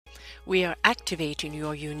We are activating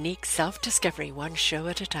your unique self-discovery one show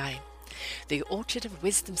at a time. The Orchard of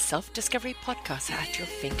Wisdom Self-Discovery podcast are at your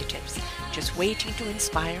fingertips, just waiting to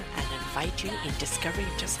inspire and invite you in discovering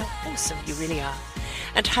just how awesome you really are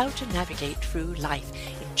and how to navigate through life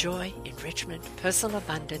in joy, enrichment, personal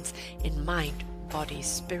abundance, in mind, body,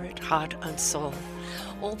 spirit, heart, and soul.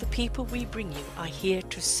 All the people we bring you are here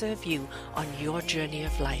to serve you on your journey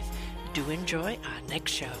of life. Do enjoy our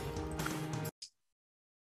next show.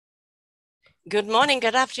 Good morning,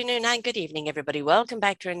 good afternoon, and good evening, everybody. Welcome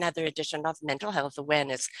back to another edition of Mental Health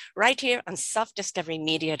Awareness, right here on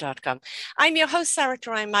selfdiscoverymedia.com. I'm your host, Sarah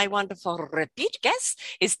Troy. My wonderful repeat guest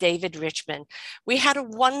is David Richman. We had a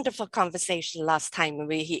wonderful conversation last time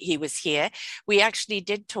when he was here. We actually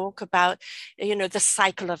did talk about, the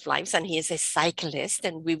cycle of lives, and he is a cyclist,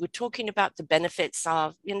 and we were talking about the benefits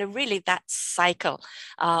of, really that cycle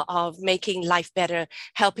of making life better,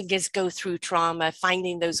 helping us go through trauma,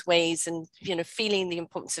 finding those ways, and feeling the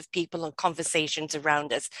importance of people and conversations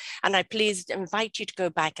around us. And I please invite you to go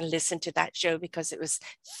back and listen to that show because it was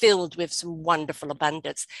filled with some wonderful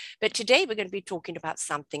abundance. But today we're going to be talking about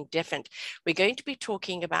something different. We're going to be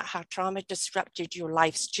talking about how trauma disrupted your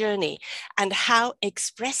life's journey and how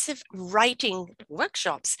expressive writing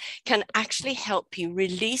workshops can actually help you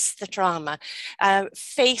release the trauma,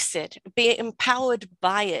 face it, be empowered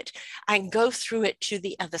by it, and go through it to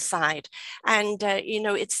the other side. And,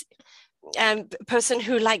 it's a person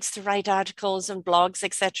who likes to write articles and blogs,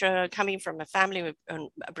 etc., coming from a family with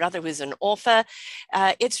a brother who's an author,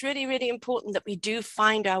 it's really, really important that we do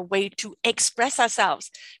find our way to express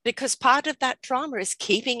ourselves, because part of that trauma is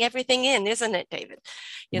keeping everything in, isn't it, David?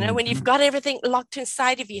 When you've got everything locked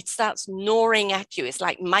inside of you, it starts gnawing at you. It's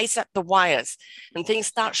like mice at the wires, and things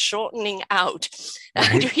start shortening out.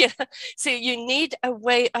 Right. So you need a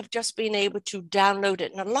way of just being able to download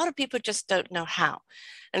it. And a lot of people just don't know how.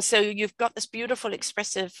 And so you've got this beautiful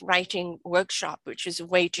expressive writing workshop, which is a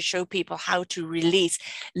way to show people how to release,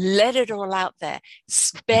 let it all out there,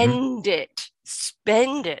 spend it,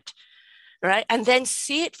 right? And then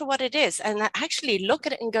see it for what it is. And actually look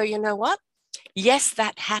at it and go, you know what? Yes,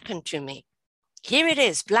 that happened to me. Here it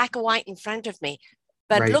is, black and white in front of me.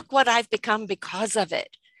 But Right. look what I've become because of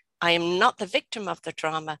it. I am not the victim of the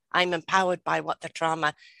trauma. I'm empowered by what the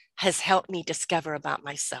trauma has helped me discover about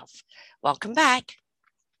myself. Welcome back.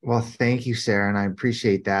 Well, thank you, Sarah, and I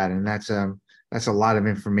appreciate that. And that's a lot of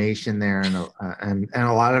information there, and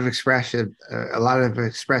a lot of expressive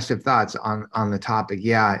thoughts on the topic.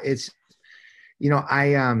 Yeah, it's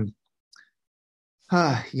I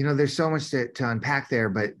there's so much to unpack there,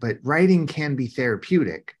 but writing can be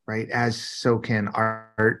therapeutic, right? As so can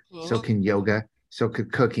art, so Mhm. can yoga, so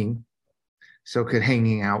could cooking, so could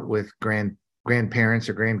hanging out with grandparents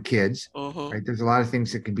or grandkids, Mhm. right? There's a lot of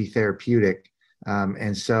things that can be therapeutic.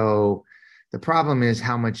 And so the problem is,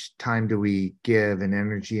 how much time do we give and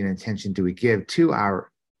energy and attention do we give to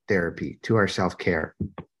our therapy, to our self-care?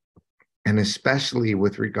 And especially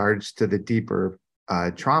with regards to the deeper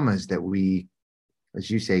traumas that we, as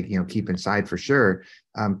you say, keep inside for sure.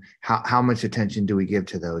 How much attention do we give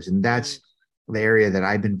to those? And Mm. that's the area that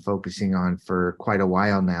I've been focusing on for quite a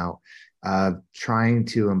while now, trying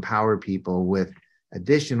to empower people with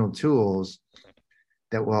additional tools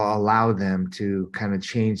that will allow them to kind of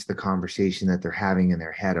change the conversation that they're having in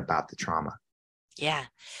their head about the trauma. Yeah.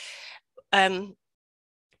 Um,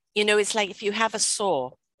 it's like if you have a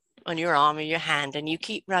sore on your arm or your hand and you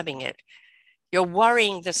keep rubbing it, you're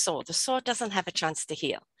worrying the sore. The sore doesn't have a chance to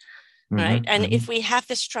heal, right? Mm-hmm, And mm-hmm, if we have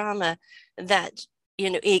this trauma that,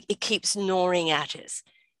 it keeps gnawing at us,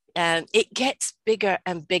 it gets bigger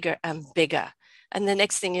and bigger and bigger. And the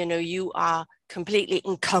next thing you know, you are completely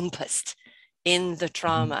encompassed in the mm-hmm.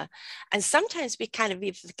 trauma. And sometimes we kind of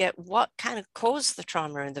even forget what kind of caused the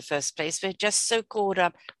trauma in the first place. We're just so caught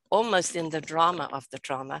up almost in the drama of the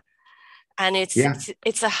trauma. And it's Yeah, it's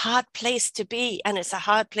it's a hard place to be, and it's a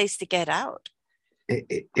hard place to get out.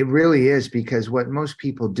 it really is, because what most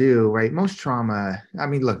people do, right? Most trauma, I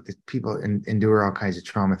mean, look, people endure all kinds of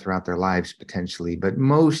trauma throughout their lives potentially, but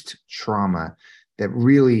most trauma that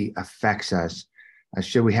really affects us,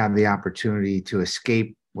 should we have the opportunity to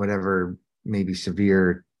escape whatever maybe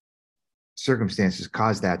severe circumstances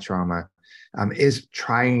cause that trauma,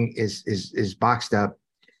 is boxed up,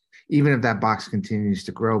 even if that box continues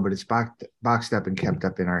to grow, but it's boxed up and kept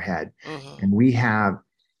up in our head. Mhm. And we have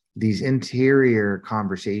these interior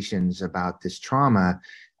conversations about this trauma,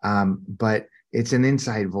 but it's an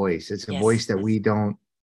inside voice. It's a Yes. voice that we don't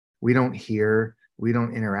hear. We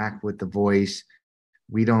don't interact with the voice.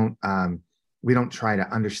 We don't we don't try to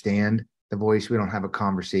understand the voice. We don't have a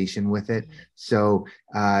conversation with it. Mhm. So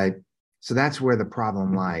So that's where the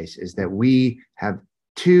problem lies, is that we have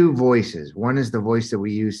two voices. One is the voice that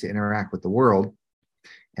we use to interact with the world,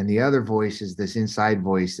 and the other voice is this inside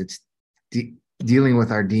voice that's dealing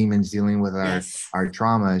with our demons, dealing with our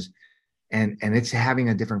traumas, and it's having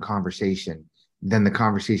a different conversation than the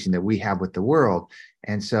conversation that we have with the world.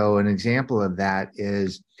 And so an example of that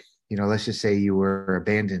is, let's just say you were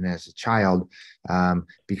abandoned as a child,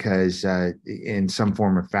 because in some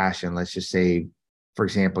form or fashion, let's just say, for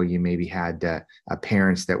example, you maybe had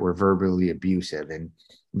parents that were verbally abusive, and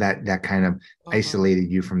that kind of isolated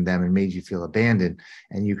you from them and made you feel abandoned.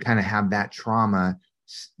 And you kind of have that trauma,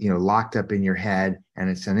 locked up in your head, and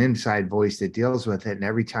it's an inside voice that deals with it. And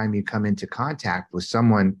every time you come into contact with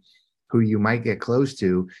someone who you might get close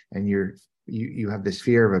to, and you have this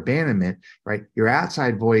fear of abandonment, right? Your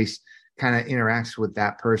outside voice kind of interacts with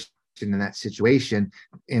that person in that situation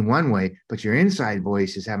in one way, but your inside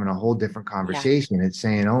voice is having a whole different conversation. Yeah. It's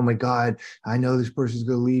saying, oh my God, I know this person's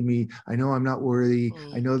going to leave me. I know I'm not worthy.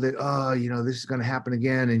 I know that, this is going to happen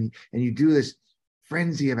again. And you do this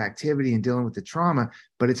frenzy of activity and dealing with the trauma,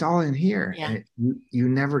 but it's all in here. Yeah. And you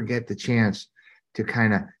never get the chance to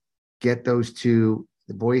kind of get those two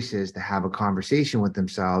voices to have a conversation with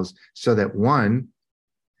themselves, so that one,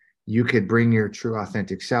 you could bring your true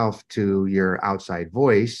authentic self to your outside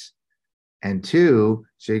voice, and two,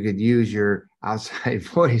 so you could use your outside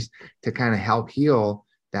voice to kind of help heal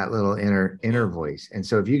that little inner voice. And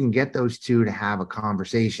so if you can get those two to have a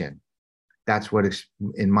conversation, that's what,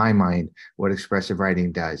 in my mind, what expressive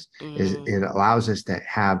writing does, is it allows us to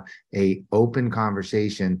have a open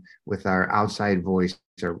conversation with our outside voice,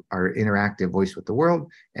 or our interactive voice with the world,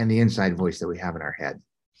 and the inside voice that we have in our head.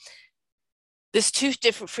 There's two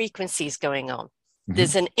different frequencies going on.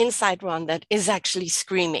 There's an inside one that is actually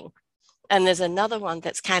screaming, and there's another one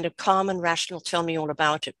that's kind of calm and rational, tell me all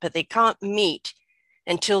about it, but they can't meet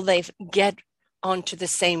until they get onto the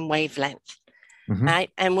same wavelength.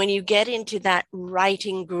 Right? And when you get into that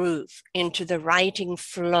writing groove, into the writing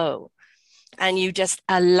flow, and you just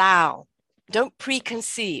allow, don't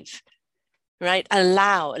preconceive, right?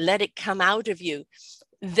 Allow, let it come out of you.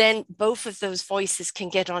 Then both of those voices can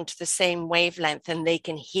get onto the same wavelength and they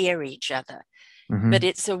can hear each other. But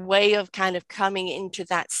it's a way of kind of coming into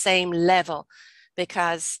that same level,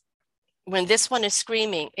 because when this one is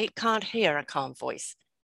screaming, it can't hear a calm voice,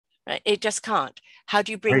 right? It just can't. How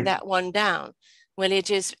do you bring that one down? When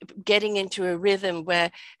it is getting into a rhythm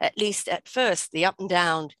where, at least at first, the up and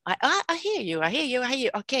down, I hear you, I hear you, I hear you.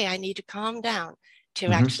 Okay, I need to calm down to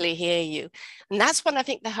actually hear you. And that's one, I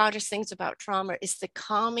think, the hardest things about trauma is the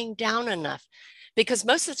calming down enough. Because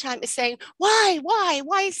most of the time it's saying, why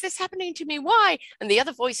is this happening to me? Why? And the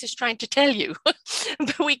other voice is trying to tell you, but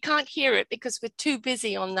we can't hear it because we're too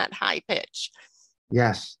busy on that high pitch.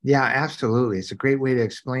 Yes. Yeah, absolutely. It's a great way to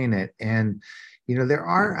explain it. And there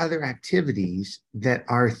are other activities that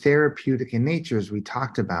are therapeutic in nature, as we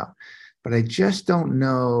talked about, but I just don't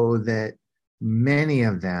know that many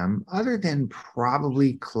of them, other than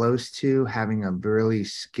probably close to having a really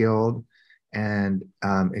skilled and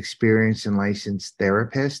experienced and licensed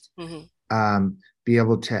therapist, be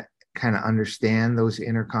able to kind of understand those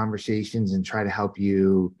inner conversations and try to help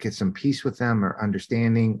you get some peace with them, or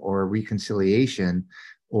understanding, or reconciliation,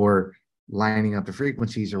 or lining up the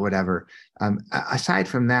frequencies or whatever. Aside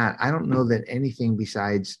from that, I don't know that anything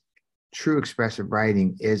besides true expressive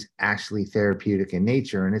writing is actually therapeutic in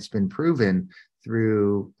nature. And it's been proven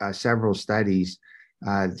through several studies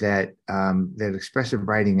that expressive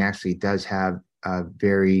writing actually does have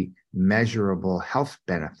very measurable health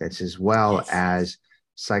benefits, as well as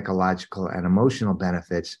psychological and emotional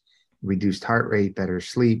benefits: reduced heart rate, better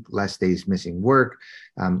sleep, less days missing work,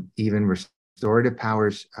 even restorative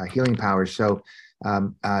powers, healing powers. So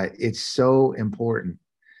it's so important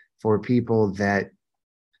for people that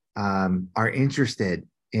are interested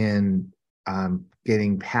in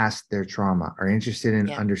getting past their trauma, are interested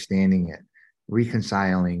in understanding it,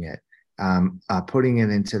 reconciling it, putting it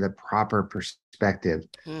into the proper perspective,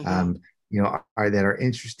 that are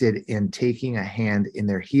interested in taking a hand in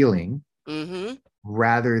their healing,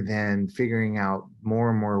 rather than figuring out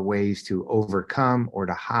more and more ways to overcome, or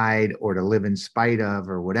to hide, or to live in spite of,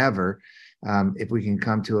 or whatever. If we can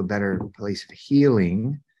come to a better place of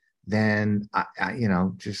healing, then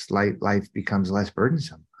just life becomes less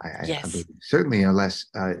burdensome. I mean, certainly less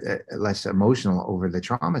emotional over the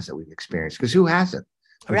traumas that we've experienced, because who hasn't?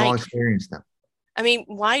 We've all experienced them. I mean,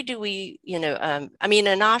 why do we,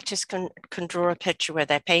 an artist can draw a picture with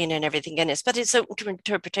their pain and everything in it, but it's open to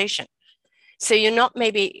interpretation. So you're not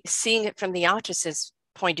maybe seeing it from the artist's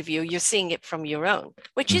point of view, you're seeing it from your own,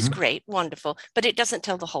 which is great, wonderful, but it doesn't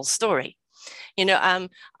tell the whole story. You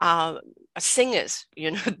know, singers,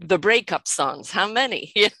 you know, the breakup songs, how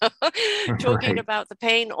many, you know, talking Right. about the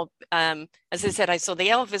pain. Or as I said, I saw the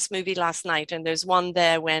Elvis movie last night, and there's one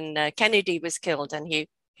there when Kennedy was killed, and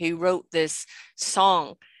he wrote this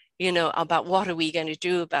song, you know, about what are we going to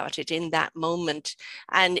do about it in that moment.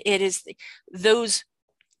 And it is those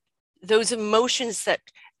emotions that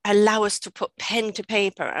allow us to put pen to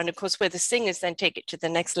paper, and of course where the singers then take it to the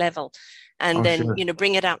next level and Oh, then, sure. you know,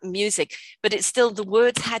 bring it out in music. But it's still, the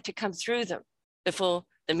words had to come through them before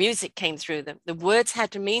the music came through them. The words had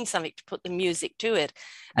to mean something to put the music to it.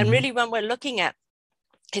 And Hmm. really, when we're looking at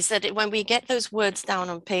is that when we get those words down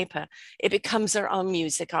on paper, it becomes our own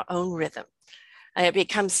music, our own rhythm. It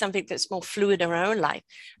becomes something that's more fluid in our own life.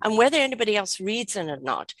 And whether anybody else reads it or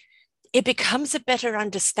not, it becomes a better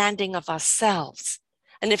understanding of ourselves.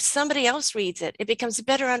 And if somebody else reads it, it becomes a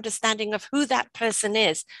better understanding of who that person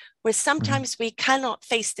is, where Hmm. sometimes we cannot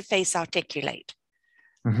face to face articulate.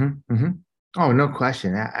 Hmm. Hmm. Oh, no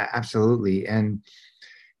question. Absolutely. And,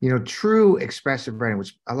 true expressive writing,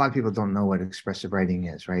 which a lot of people don't know what expressive writing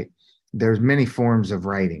is, right? There's many forms of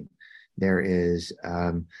writing. There is,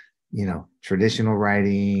 traditional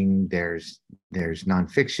writing. There's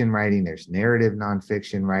nonfiction writing. There's narrative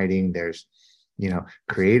nonfiction writing. There's,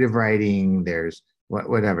 creative writing. There's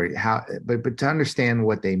whatever. But to understand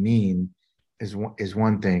what they mean is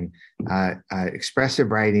one thing.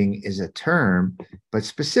 Expressive writing is a term, but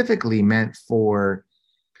specifically meant for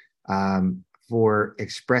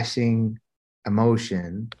expressing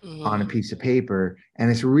emotion on a Mm-hmm. piece of paper.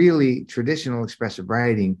 And it's really traditional expressive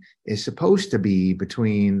writing is supposed to be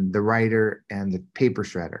between the writer and the paper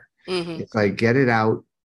shredder. Mm-hmm. It's like get it out,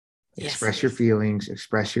 Yes. express your feelings,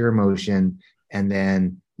 express your emotion, and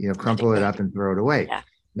then Let it crumple it go. up and throw it away. Yeah.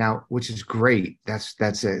 Now, which is great. That's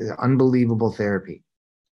an unbelievable therapy.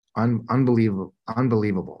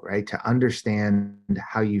 Unbelievable, right? To understand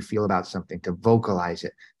how you feel about something, to vocalize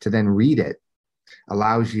it, to then read it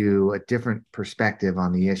allows you a different perspective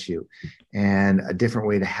on the issue and a different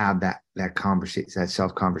way to have that conversation, that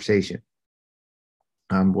self conversation.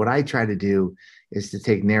 What I try to do is to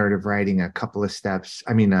take narrative writing a couple of steps.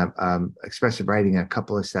 I mean, expressive writing a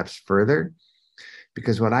couple of steps further,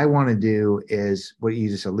 because what I want to do is what you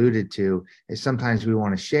just alluded to is sometimes we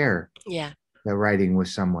want to share Yeah. the writing with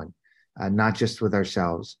someone, not just with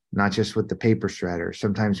ourselves, not just with the paper shredder.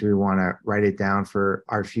 Sometimes we want to write it down for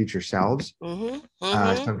our future selves. Mm-hmm.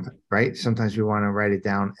 Mm-hmm. Right? Sometimes we want to write it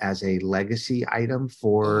down as a legacy item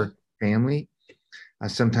for family.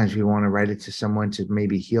 Sometimes we want to write it to someone to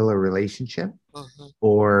maybe heal a relationship Mm-hmm.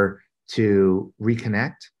 or to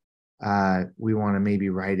reconnect. We want to maybe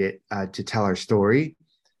write it to tell our story.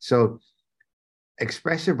 So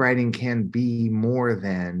expressive writing can be more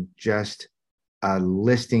than just a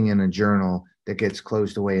listing in a journal that gets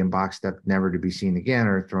closed away and boxed up, never to be seen again,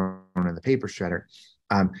 or thrown in the paper shredder.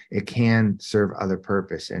 It can serve other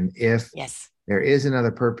purpose. And if Yes. there is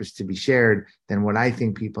another purpose to be shared, then what I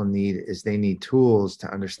think people need is they need tools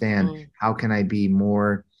to understand Mm. how can I be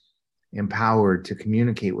more empowered to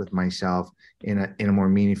communicate with myself in a more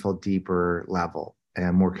meaningful, deeper level,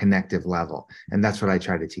 a more connective level. And that's what I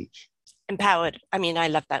try to teach. Empowered. I mean, I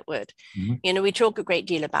love that word. Mm-hmm. You know, we talk a great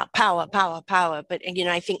deal about power, power, power, but, you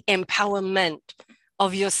know, I think empowerment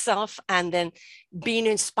of yourself and then being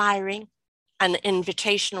inspiring and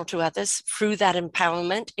invitational to others through that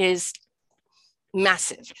empowerment is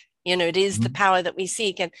massive. You know, it is the Mm-hmm. power that we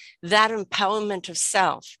seek. And that empowerment of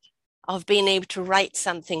self, of being able to write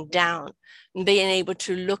something down and being able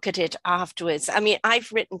to look at it afterwards. I mean,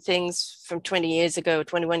 I've written things from 20 years ago,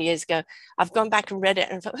 21 years ago. I've gone back and read it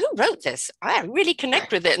and thought, who wrote this? I really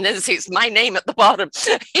connect with it. And then it's my name at the bottom. It's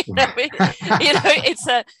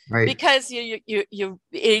a, Right. because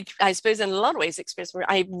I suppose in a lot of ways, express where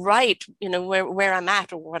I write, you know, where I'm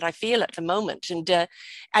at or what I feel at the moment. And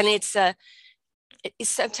it's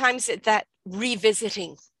sometimes that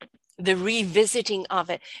revisiting, the revisiting of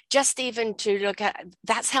it, just even to look at,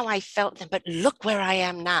 that's how I felt then, but look where I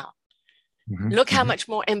am now. Mm-hmm. Look how Mm-hmm. much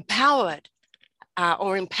more empowered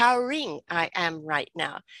or empowering I am right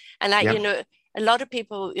now. And Yep. a lot of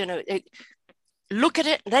people, look at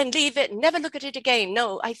it, then leave it, never look at it again.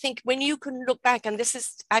 No, I think when you can look back, and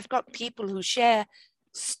I've got people who share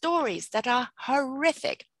stories that are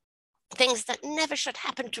horrific, things that never should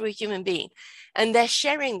happen to a human being. And they're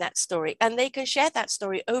sharing that story, and they can share that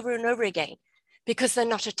story over and over again because they're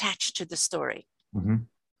not attached to the story. Mm-hmm.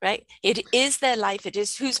 Right? It is their life. It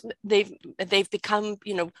is who's they've become,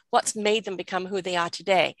 what's made them become who they are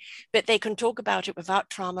today. But they can talk about it without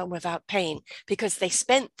trauma, without pain, because they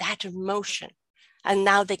spent that emotion. And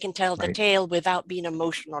now they can tell the Right. tale without being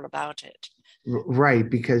emotional about it. Right,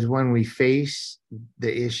 because when we face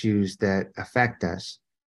the issues that affect us,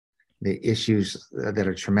 the issues that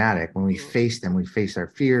are traumatic, when we face them, we face our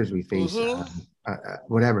fears, we face Mm-hmm.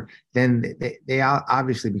 whatever, then they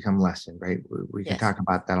obviously become lessened, right? We can Yes. talk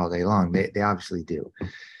about that all day long. They obviously do.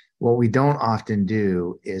 What we don't often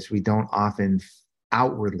do is we don't often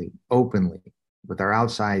outwardly, openly, with our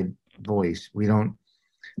outside voice, we don't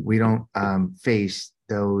face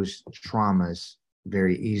those traumas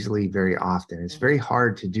very easily, very often. It's very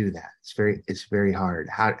hard to do that. It's very hard.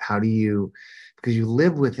 How do you, because you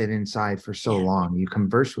live with it inside for so Yeah. long, you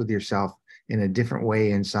converse with yourself in a different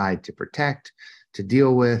way inside to protect, to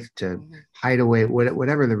deal with, to Mm-hmm. hide away,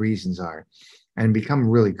 whatever the reasons are, and become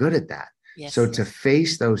really good at that. So Yes. to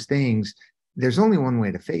face those things, there's only one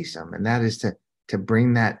way to face them, and that is to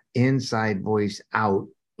bring that inside voice out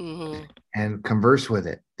Mm-hmm. and converse with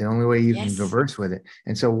it. The only way you can Yes. converse with it.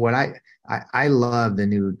 And so what I love the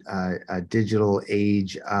new digital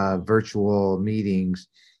age virtual meetings,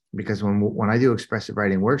 because when I do expressive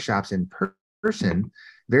writing workshops in person,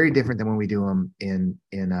 very different than when we do them in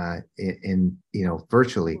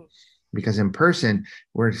virtually. Because in person,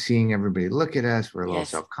 we're seeing everybody look at us. We're a little Yes.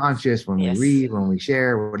 self-conscious when we Yes. read, when we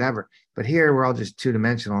share, whatever. But here we're all just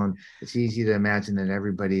two-dimensional, and it's easy to imagine that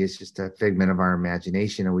everybody is just a figment of our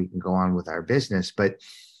imagination and we can go on with our business. But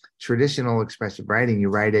traditional expressive writing, you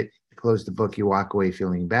write it, you close the book, you walk away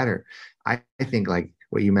feeling better. I think, like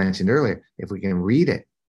what you mentioned earlier, if we can read it,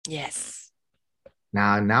 Yes.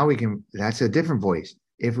 now we can, that's a different voice.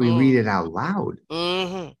 If we read Mm. it out loud,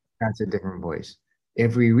 Mm-hmm. that's a different voice.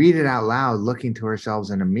 If we read it out loud, looking to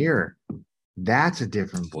ourselves in a mirror, that's a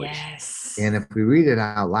different voice. Yes. And if we read it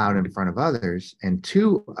out loud in front of others and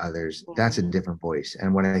to others, that's a Mm-hmm. different voice.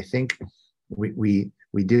 And what I think we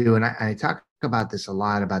do, and I talk about this a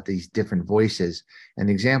lot, about these different voices. An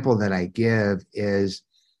example that I give is,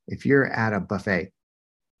 if you're at a buffet,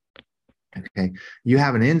 okay, you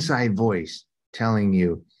have an inside voice telling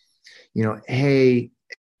you, hey,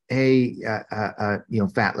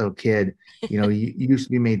 fat little kid, you used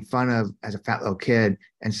to be made fun of as a fat little kid.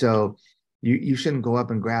 And so you shouldn't go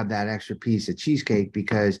up and grab that extra piece of cheesecake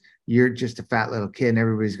because you're just a fat little kid and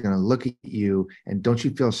everybody's going to look at you. And don't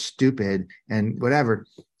you feel stupid and whatever.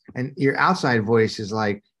 And your outside voice is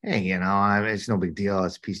like, hey, it's no big deal.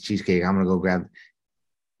 It's a piece of cheesecake. I'm going to go grab.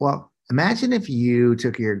 Well, imagine if you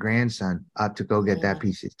took your grandson up to go get that Mm.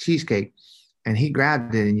 piece of cheesecake and he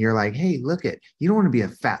grabbed it and you're like, hey, look it, you don't want to be a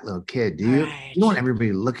fat little kid, do you? Right. You don't want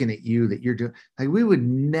everybody looking at you that you're doing, like, we would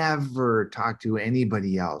never talk to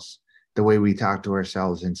anybody else the way we talk to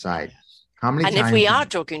ourselves inside. How many And if times? we are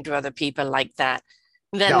talking to other people like that,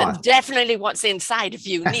 then Oh, definitely what's inside of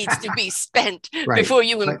you needs to be spent right. before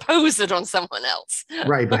you But impose it on someone else.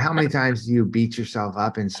 right. But how many times do you beat yourself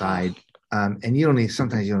up Oh, inside? And you don't even,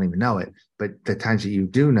 sometimes you don't even know it, but the times that you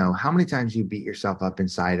do know, how many times you beat yourself up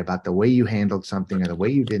inside about the way you handled something or the way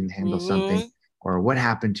you didn't handle something, mm-hmm. or what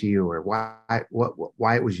happened to you, or why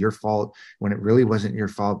it was your fault when it really wasn't your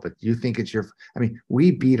fault, but you think it's your, I mean,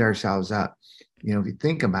 we beat ourselves up. If you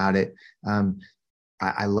think about it,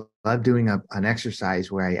 I love doing an exercise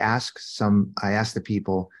where I ask the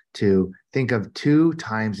people to think of two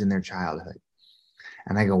times in their childhood.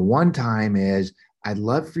 And I go, one time is, I'd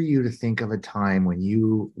love for you to think of a time when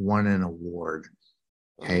you won an award,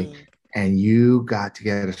 okay? Mm-hmm. And you got to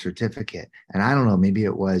get a certificate. And I don't know, maybe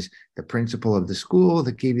it was the principal of the school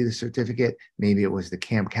that gave you the certificate. Maybe it was the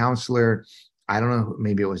camp counselor. I don't know,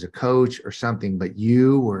 maybe it was a coach or something, but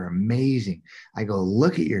you were amazing. I go,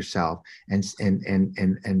 look at yourself and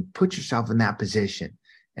put yourself in that position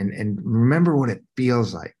and remember what it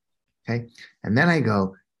feels like. Okay. And then I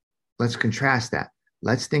go, let's contrast that.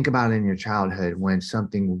 Let's think about in your childhood when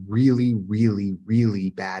something really, really, really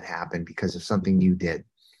bad happened because of something you did.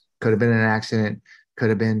 Could have been an accident, could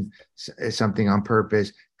have been something on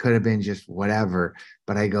purpose, could have been just whatever.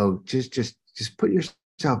 But I go, just put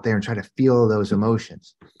yourself there and try to feel those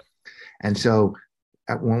emotions. And so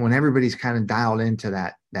when everybody's kind of dialed into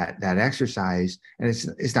that exercise, and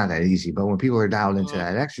it's not that easy, but when people are dialed into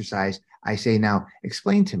that exercise, I say, now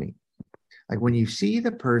explain to me, like, when you see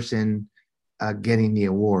the person getting the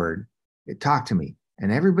award, talk to me.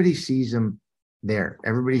 And everybody sees them there.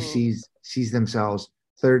 Everybody Mm. sees themselves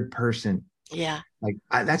third person. Yeah. Like,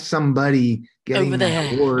 that's somebody Over getting that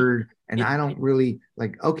there. award. And I don't really,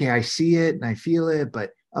 like, okay, I see it and I feel it,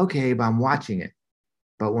 but okay, but I'm watching it.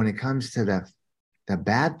 But when it comes to the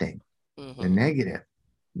bad thing, the Mm-hmm. negative,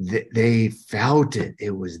 they felt it.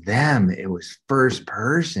 It was them. It was first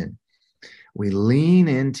person. We lean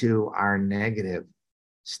into our negative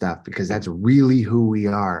stuff because that's really who we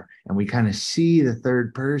are. And we kind of see the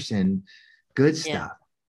third person good Yeah. stuff.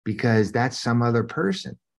 because that's some other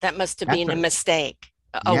person. That must have That's been a our, mistake,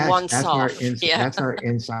 a yes, once-off. Yeah. that's our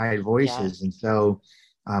inside Yeah. voices. And so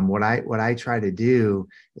what I try to do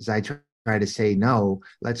is I try to say, no,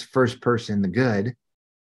 let's first person the good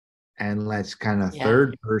and let's kind of Yeah.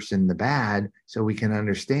 third person the bad, so we can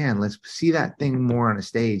understand. Let's see that thing more on a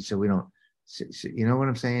stage, so we don't, you know what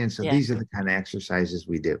I'm saying? So Yeah. these are the kind of exercises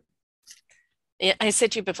we do. Yeah, I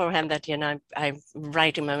said to you beforehand that, I'm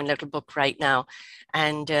writing my own little book right now.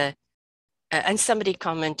 And somebody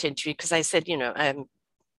commented to me because I said,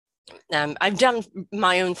 I've done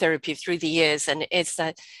my own therapy through the years, and it's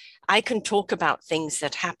that I can talk about things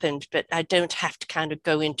that happened, but I don't have to kind of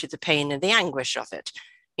go into the pain and the anguish of it.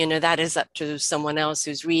 That is up to someone else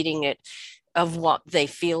who's reading it, of what they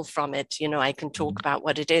feel from it. I can talk about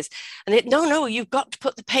what it is. And no, you've got to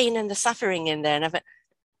put the pain and the suffering in there. And I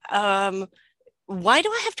went, why do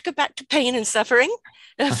I have to go back to pain and suffering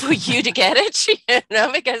for you to get it?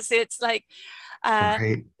 Because it's like,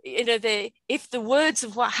 Right. if the words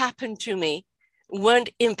of what happened to me weren't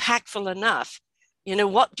impactful enough,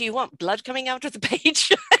 what do you want? Blood coming out of the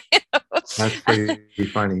page? That's pretty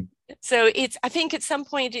funny. So I think at some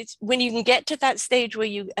point, it's when you can get to that stage where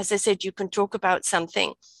you, as I said, you can talk about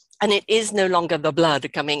something and it is no longer the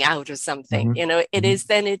blood coming out of something, it is,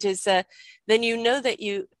 then then that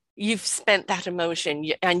you've spent that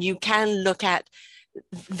emotion, and you can look at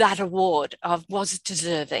that award of, was it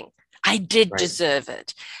deserving? I did deserve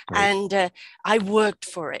it. Right. And I worked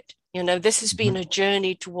for it. This has been a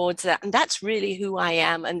journey towards that. And that's really who I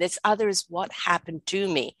am. And this other is what happened to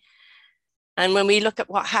me. And when we look at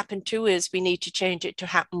what happened to us, we need to change it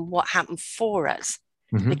to what happened for us,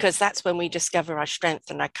 because that's when we discover our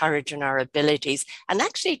strength and our courage and our abilities. And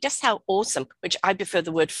actually just how awesome, which I prefer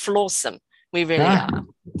the word flawsome, we really are.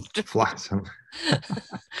 Flawsome.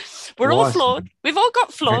 We're all flawed. We've all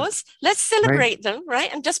got flaws. Right. Let's celebrate them,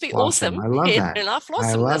 right? And just be awesome. I love that. In our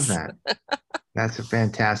flawsomeness. I love that. That's a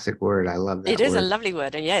fantastic word. I love that. It is a lovely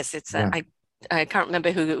word. Yes, it's. I can't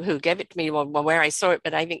remember who gave it to me or where I saw it,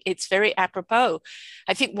 but I think it's very apropos.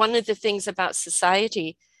 I think one of the things about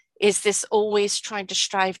society is this always trying to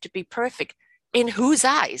strive to be perfect. In whose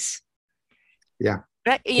eyes? Yeah.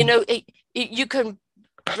 Right. You can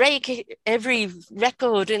break every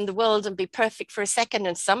record in the world and be perfect for a second,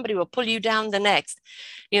 and somebody will pull you down the next.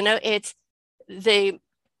 It's the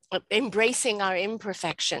embracing our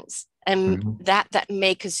imperfections and that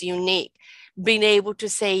make us unique. Being able to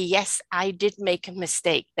say, yes, I did make a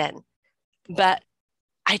mistake then, but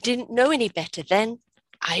I didn't know any better then.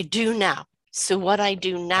 I do now. So what I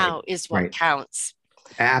do now is what counts.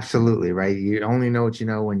 Absolutely, right. You only know what you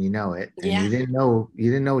know when you know it, and you didn't know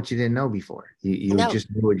what you didn't know before. You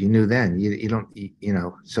just knew what you knew then. You don't,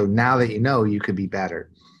 so now that you could be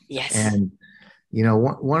better. Yes. And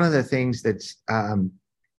one of the things that's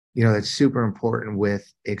that's super important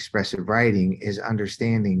with expressive writing is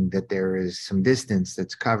understanding that there is some distance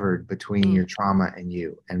that's covered between your trauma and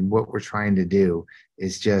you. And what we're trying to do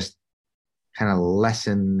is just kind of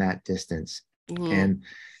lessen that distance and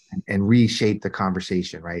reshape the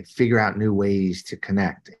conversation, right? Figure out new ways to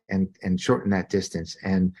connect and shorten that distance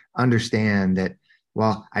and understand that,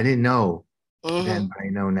 well, I didn't know then, but I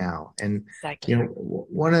know now. And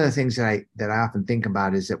one of the things that I often think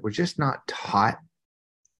about is that we're just not taught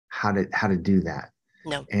how to do that.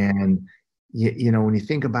 No. And when you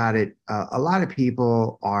think about it, a lot of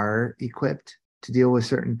people are equipped to deal with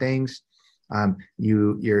certain things.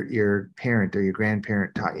 Your parent or your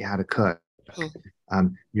grandparent taught you how to cook.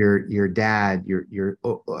 Your dad, your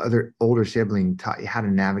other older sibling taught you how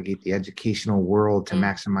to navigate the educational world to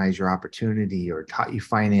maximize your opportunity, or taught you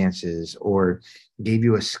finances, or gave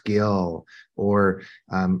you a skill, or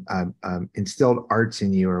instilled arts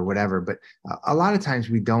in you, or whatever. But a lot of times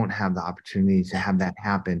we don't have the opportunity to have that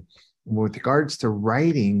happen. With regards to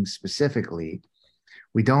writing specifically,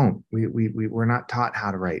 we don't. We're not taught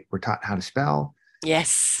how to write. We're taught how to spell.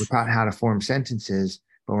 Yes. We're taught how to form sentences,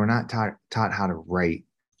 but we're not taught how to write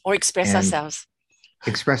or express ourselves.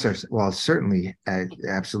 Well, certainly,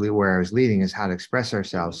 absolutely. Where I was leading is how to express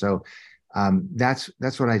ourselves. So that's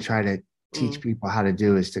what I try to teach people how to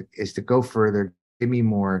do, is to go further, give me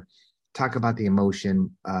more, talk about the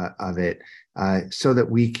emotion of it, so that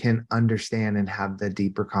we can understand and have the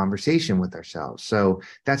deeper conversation with ourselves. So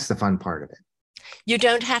that's the fun part of it. You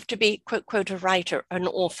don't have to be, quote, quote, a writer, an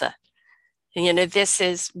author. This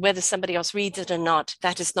is, whether somebody else reads it or not,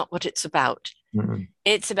 that is not what it's about.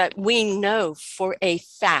 It's about, we know for a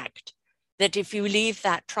fact that if you leave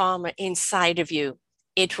that trauma inside of you,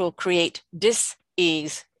 it will create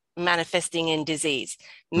dis-ease manifesting in disease,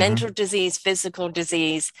 mental disease, physical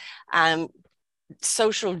disease,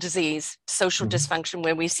 social disease, social dysfunction,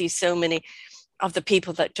 where we see so many of the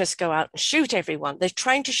people that just go out and shoot everyone. They're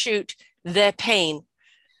trying to shoot their pain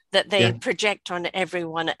that they project on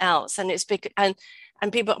everyone else. And it's because,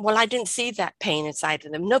 and people, well, I didn't see that pain inside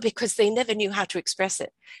of them. No, because they never knew how to express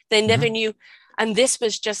it. They never knew. And this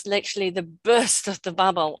was just literally the burst of the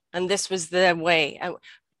bubble. And this was their way.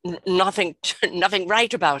 Nothing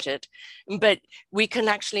right about it. But we can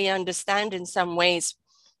actually understand in some ways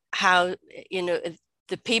how, you know,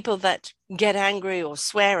 the people that get angry or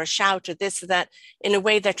swear or shout or this or that, in a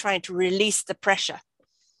way, they're trying to release the pressure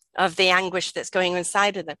of the anguish that's going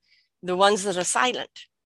inside of them. The ones that are silent,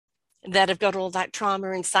 that have got all that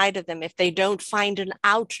trauma inside of them, if they don't find an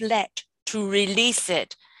outlet to release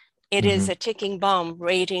it, it is a ticking bomb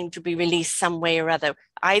waiting to be released some way or other,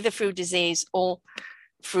 either through disease or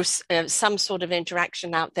through some sort of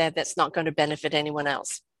interaction out there that's not going to benefit anyone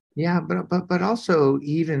else. Yeah, but also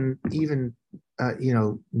even you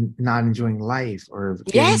know, not enjoying life or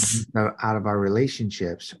getting out of our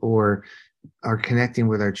relationships, or are connecting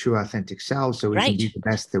with our true authentic selves so we can be the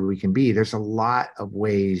best that we can be. There's a lot of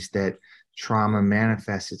ways that trauma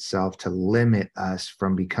manifests itself to limit us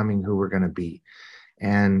from becoming who we're going to be.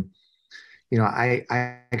 And you know, I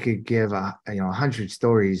could give 100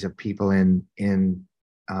 stories of people in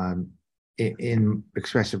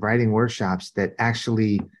expressive writing workshops that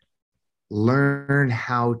actually learn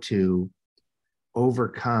how to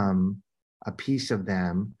overcome a piece of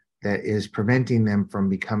them that is preventing them from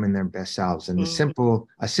becoming their best selves. And a simple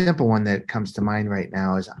one that comes to mind right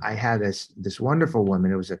now is I had this wonderful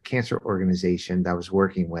woman. It was a cancer organization that I was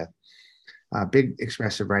working with, a big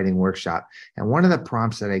expressive writing workshop. And one of the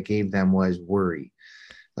prompts that I gave them was worry.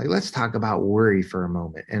 Like, let's talk about worry for a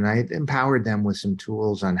moment. And I empowered them with some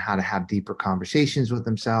tools on how to have deeper conversations with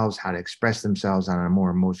themselves, how to express themselves on a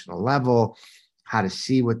more emotional level, how to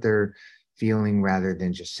see what they're feeling rather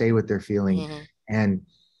than just say what they're feeling. And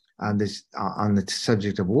on the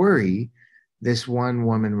subject of worry, this one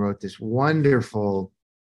woman wrote this wonderful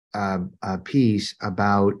piece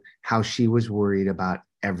about how she was worried about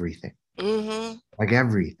everything, like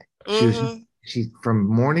everything. She from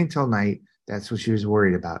morning till night, that's what she was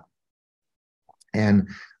worried about. And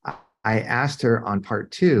I asked her on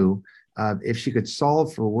part 2, if she could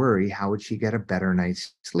solve for worry, how would she get a better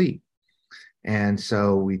night's sleep? And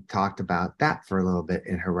so we talked about that for a little bit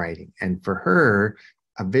in her writing. And for her,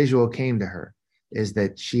 a visual came to her, is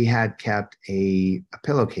that she had kept a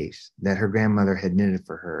pillowcase that her grandmother had knitted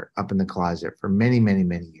for her up in the closet for many, many,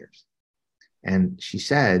 many years. And she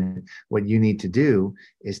said, what you need to do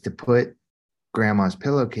is to put grandma's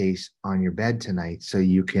pillowcase on your bed tonight so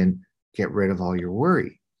you can get rid of all your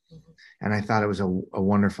worry. And I thought it was a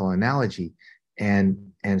wonderful analogy.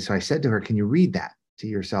 And so I said to her, can you read that to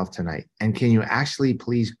yourself tonight? And can you actually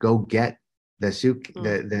please go get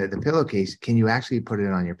the pillowcase? Can you actually put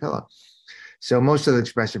it on your pillow? So most of the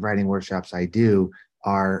expressive writing workshops I do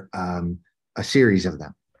are a series of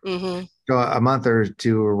them. So a month or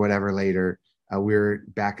 2 or whatever later, we were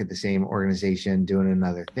back at the same organization doing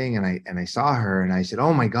another thing. And I saw her and I said,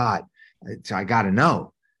 oh my God. So I got to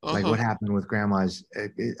know, like, what happened with grandma's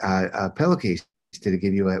pillowcase? Did it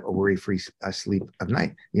give you a worry-free sleep of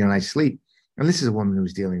night, night's sleep? And this is a woman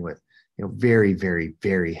who's dealing with, very, very,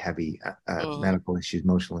 very heavy medical issues,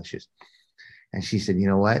 emotional issues. And she said, you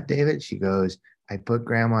know what, David? She goes, I put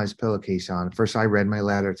grandma's pillowcase on. First, I read my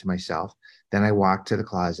letter to myself. Then I walked to the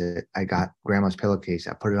closet. I got grandma's pillowcase.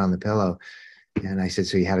 I put it on the pillow. And I said,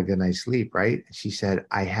 so you had a good night's sleep, right? She said,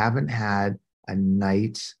 I haven't had a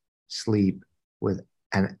night's sleep with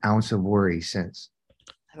an ounce of worry since.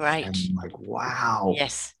 Right. And I'm like, wow.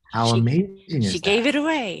 Yes. How amazing is that? She gave it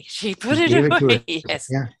away. She put it away. Yes.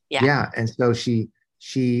 Yeah. And so she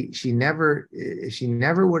never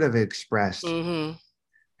would have expressed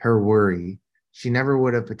her worry. She never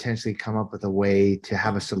would have potentially come up with a way to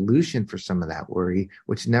have a solution for some of that worry,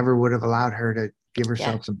 which never would have allowed her to give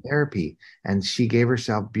herself some therapy. And she gave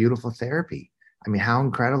herself beautiful therapy. I mean, how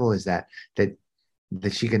incredible is that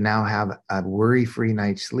she can now have a worry-free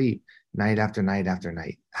night's sleep night after night after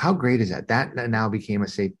night. How great is that? That now became a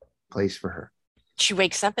safe place for her. She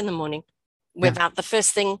wakes up in the morning without the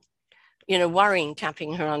first thing, worrying,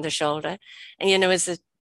 tapping her on the shoulder. And,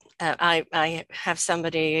 I have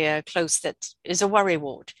somebody close that is a worry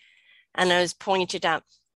ward. And I was pointed out,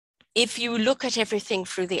 if you look at everything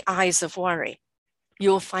through the eyes of worry,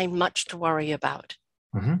 you'll find much to worry about.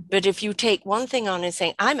 But if you take one thing on and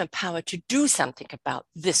say, I'm empowered to do something about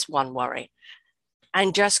this one worry,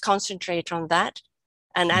 and just concentrate on that.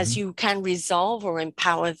 And as you can resolve or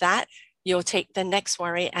empower that, you'll take the next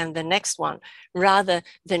worry and the next one, rather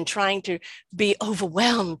than trying to be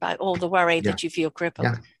overwhelmed by all the worry that you feel crippled.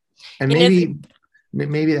 Yeah. And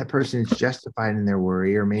maybe that person is justified in their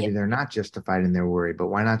worry, or maybe they're not justified in their worry, but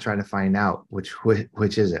why not try to find out which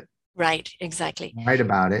is it? Right, exactly. Write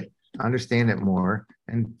about it, understand it more,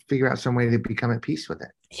 and figure out some way to become at peace with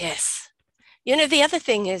it. Yes. The other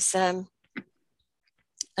thing is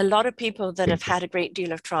a lot of people that have had a great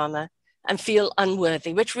deal of trauma and feel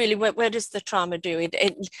unworthy, which really, where does the trauma do?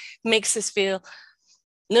 It makes us feel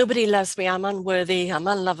nobody loves me, I'm unworthy, I'm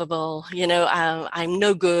unlovable, I'm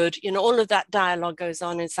no good. All of that dialogue goes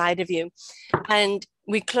on inside of you. And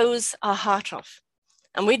we close our heart off,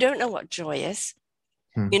 and we don't know what joy is.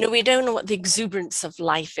 We don't know what the exuberance of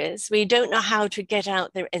life is. We don't know how to get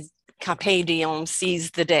out there as Carpe Diem,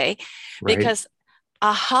 seize the day, because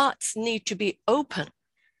our hearts need to be open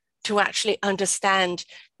to actually understand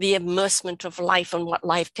the immersement of life and what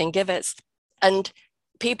life can give us. And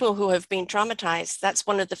people who have been traumatized, that's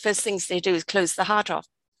one of the first things they do is close the heart off.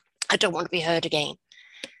 I don't want to be hurt again.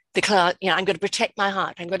 I'm going to protect my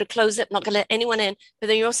heart. I'm going to close it, not going to let anyone in, but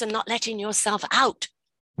then you're also not letting yourself out.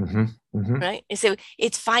 Right? And so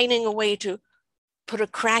it's finding a way to put a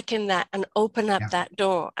crack in that and open up that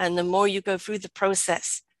door. And the more you go through the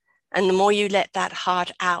process and the more you let that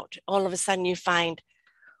heart out, all of a sudden you find,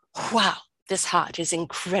 wow, this heart is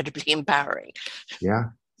incredibly empowering. Yeah.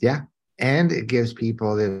 Yeah. And it gives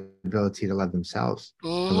people the ability to love themselves.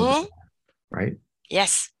 Right?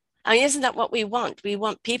 Yes. I mean, isn't that what we want? We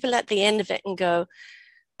want people at the end of it and go,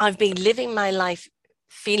 I've been living my life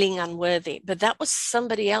feeling unworthy, but that was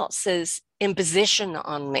somebody else's imposition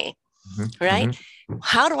on me. Right?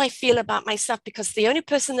 How do I feel about myself? Because the only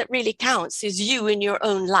person that really counts is you in your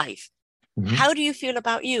own life. How do you feel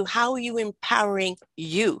about you? How are you empowering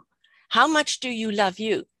you? How much do you love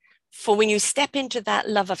you? For when you step into that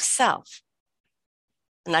love of self,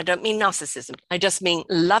 and I don't mean narcissism, I just mean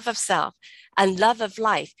love of self and love of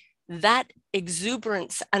life, that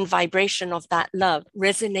exuberance and vibration of that love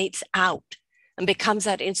resonates out and becomes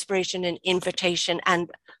that inspiration and invitation and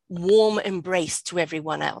warm embrace to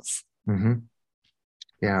everyone else.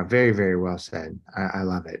 Yeah, very, very well said. I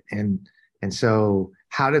love it. And so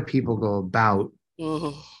how do people go about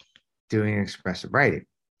doing expressive writing?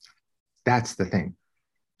 That's the thing.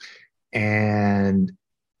 And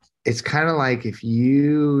it's kind of like if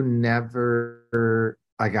you never,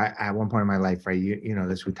 like at one point in my life, right, you know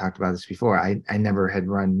this, we talked about this before, I never had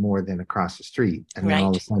run more than across the street. And then all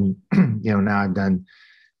of a sudden, now I've done,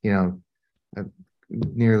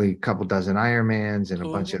 nearly a couple dozen Ironmans and a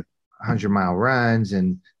bunch of 100-mile runs,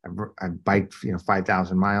 and I biked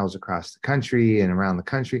 5,000 miles across the country and around the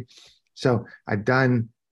country. So I've done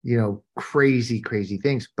crazy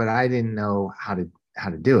things, but I didn't know how to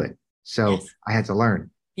do it. So I had to learn.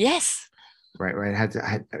 Yes. Right.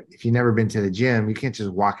 If you've never been to the gym, you can't just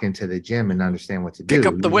walk into the gym and understand what to do. Pick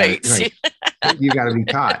up the weights. You got to be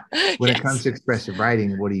taught. When it comes to expressive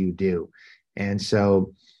writing, what do you do? And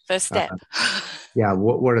so first step.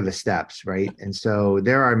 What are the steps, right? And so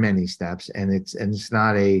there are many steps, and it's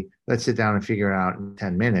not let's sit down and figure it out in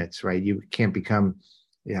 10 minutes, right? You can't become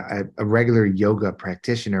a regular yoga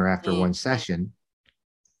practitioner after one session.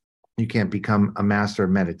 You can't become a master of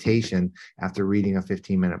meditation after reading a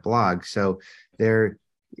 15-minute blog. So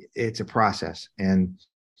it's a process, and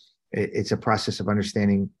it's a process of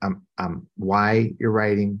understanding why you're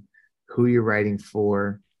writing, who you're writing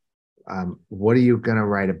for, what are you going to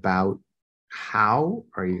write about, how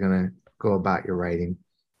are you going to go about your writing,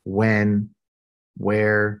 when,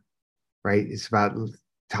 where, right? It's about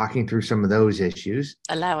talking through some of those issues,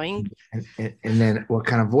 allowing, and then what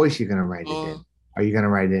kind of voice you're going to write it in. Are you going to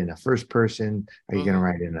write it in a first person? Are you going to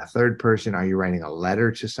write it in a third person? Are you writing a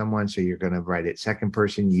letter to someone? So you're going to write it second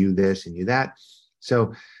person, you this and you that.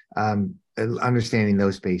 So understanding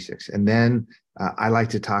those basics. And then I like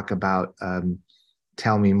to talk about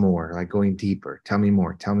tell me more, like going deeper. Tell me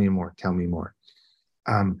more, tell me more, tell me more.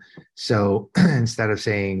 So instead of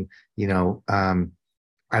saying,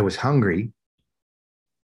 I was hungry,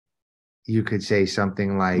 you could say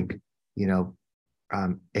something like, it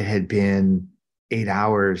had been 8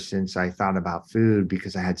 hours since I thought about food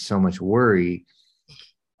because I had so much worry.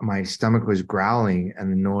 My stomach was growling,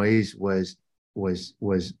 and the noise was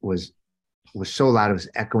so loud it was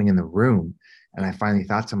echoing in the room. And I finally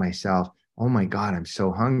thought to myself, oh my God, I'm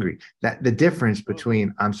so hungry. That the difference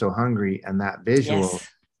between I'm so hungry and that visual. Yes.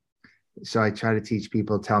 So I try to teach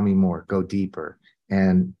people, tell me more, go deeper.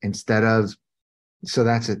 And instead of, so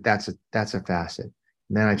that's a facet.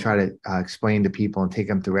 And then I try to explain to people and take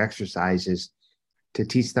them through exercises to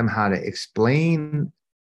teach them how to explain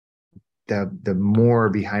the more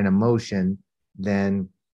behind emotion than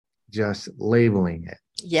just labeling it.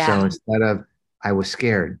 Yeah. So instead of I was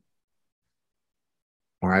scared,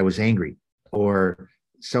 or I was angry, or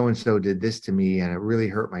so and so did this to me and it really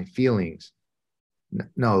hurt my feelings.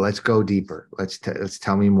 No, let's go deeper. Let's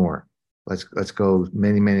tell me more. Let's go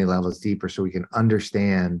many levels deeper so we can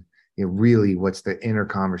understand, you know, really what's the inner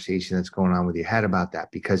conversation that's going on with your head about that.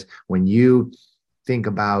 Because when you think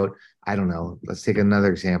about, I don't know, let's take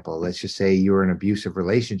another example. Let's just say you're in an abusive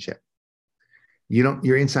relationship.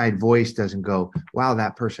 Your inside voice doesn't go, wow,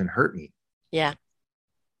 that person hurt me. Yeah.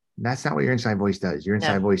 That's not what your inside voice does. Your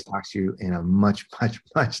inside voice talks to you in a much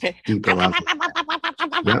deeper level.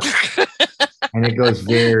 Yep. And it goes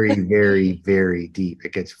very deep.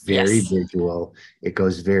 It gets very visual. It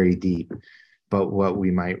goes very deep. But what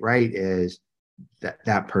we might write is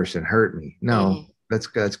that person hurt me. No, let's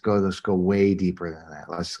go way deeper than that.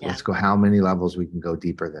 Let's go how many levels we can go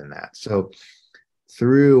deeper than that. So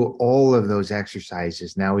through all of those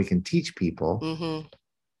exercises, now we can teach people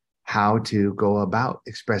how to go about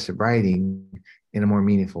expressive writing in a more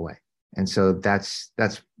meaningful way. And so that's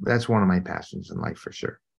one of my passions in life for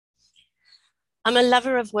sure. I'm a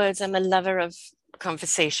lover of words. I'm a lover of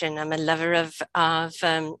conversation. I'm a lover of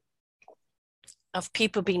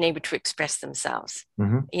people being able to express themselves.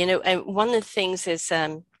 You know, and one of the things is,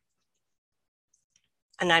 and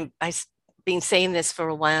I've been saying this for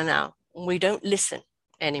a while now, we don't listen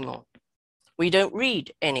anymore. We don't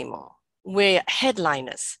read anymore. We're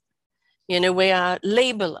headliners. You know, we are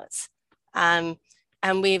labelers. And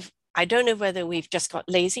I don't know whether we've just got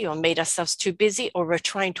lazy or made ourselves too busy, or we're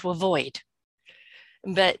trying to avoid.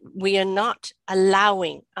 But we are not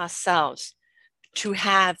allowing ourselves to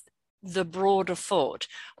have the broader thought,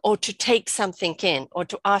 or to take something in, or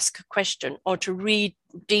to ask a question, or to read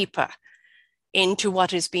deeper into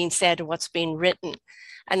what is being said or what's being written.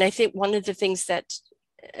 And I think one of the things that,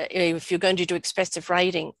 if you're going to do expressive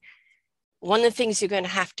writing, one of the things you're going to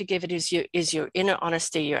have to give it is your inner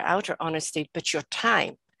honesty, your outer honesty, but your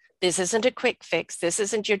time. This isn't a quick fix. This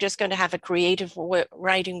isn't you're just going to have a creative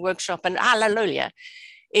writing workshop and hallelujah.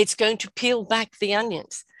 It's going to peel back the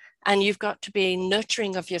onions. And you've got to be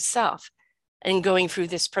nurturing of yourself and going through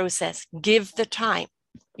this process. Give the time.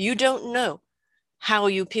 You don't know how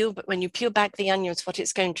you peel, but when you peel back the onions, what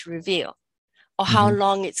it's going to reveal, or how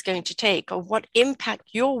long it's going to take, or what impact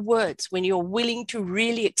your words, when you're willing to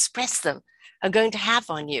really express them, are going to have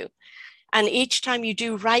on you. And each time you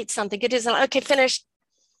do write something, it isn't okay, finished.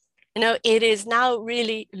 You know, it is now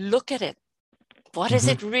really look at it. What is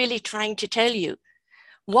it really trying to tell you?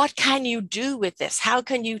 What can you do with this? How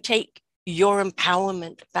can you take your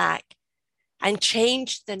empowerment back and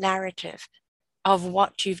change the narrative of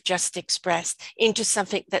what you've just expressed into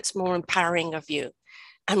something that's more empowering of you?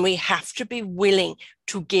 And we have to be willing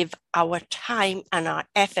to give our time and our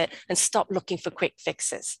effort and stop looking for quick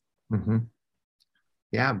fixes.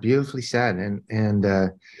 Yeah, beautifully said. And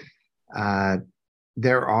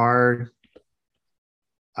there are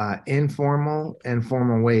informal and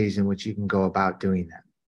formal ways in which you can go about doing that,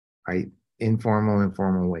 right? Informal and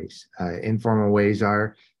formal ways. Informal ways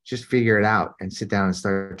are just figure it out and sit down and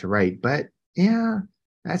start to write. But yeah,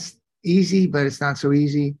 that's easy, but it's not so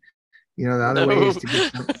easy. You know, the other way is to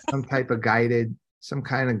get some kind of guided,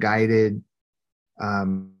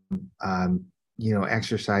 you know,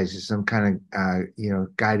 exercises, some kind of, you know,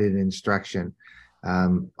 guided instruction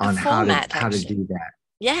on how to do that.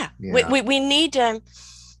 Yeah. We need, you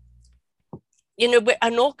know,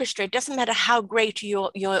 an orchestra. It doesn't matter how great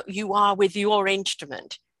you are with your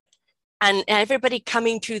instrument. And everybody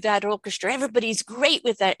coming to that orchestra, everybody's great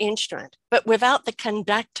with their instrument, but without the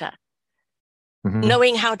conductor,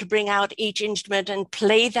 knowing how to bring out each instrument and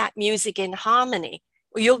play that music in harmony,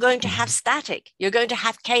 you're going to have static. You're going to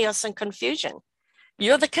have chaos and confusion.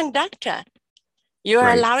 You're the conductor. You're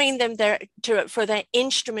allowing them for their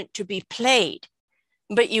instrument to be played,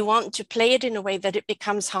 but you want to play it in a way that it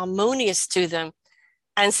becomes harmonious to them.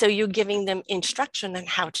 And so you're giving them instruction on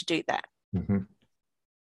how to do that.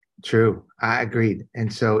 True. I agreed.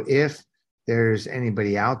 And so if there's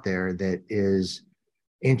anybody out there that is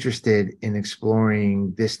interested in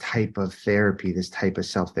exploring this type of therapy, this type of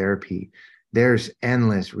self-therapy, there's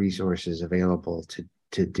endless resources available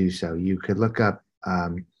to do so. You could look up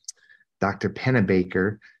Dr.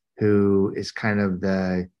 Pennebaker, who is kind of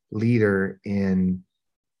the leader in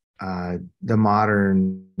the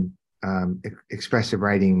modern expressive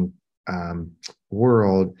writing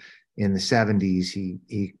world. In the 70s,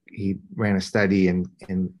 he ran a study and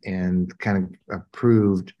kind of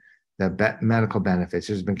proved the medical benefits.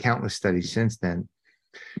 There's been countless studies since then.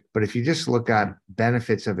 But if you just look at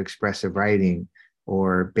benefits of expressive writing,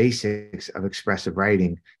 or basics of expressive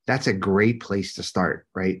writing, that's a great place to start,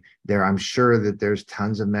 right? There, I'm sure that there's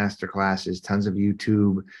tons of master classes, tons of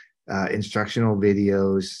YouTube instructional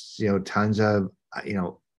videos, tons of,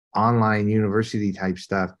 online university type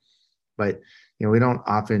stuff. But, we don't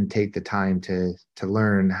often take the time to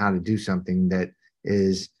learn how to do something that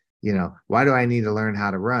is, why do I need to learn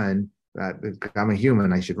how to run? I'm a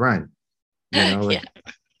human, I should run, Yeah.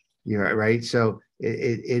 you're right. So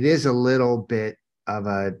it is a little bit of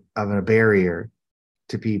a barrier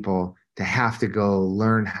to people to have to go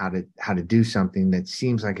learn how to do something that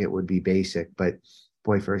seems like it would be basic. But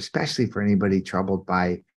boy, especially for anybody troubled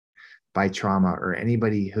by trauma, or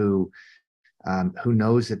anybody who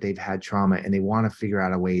knows that they've had trauma and they want to figure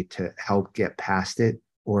out a way to help get past it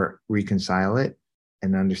or reconcile it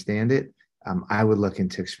and understand it, I would look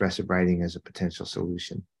into expressive writing as a potential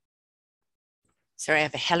solution. Sorry, I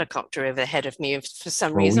have a helicopter over the head of me for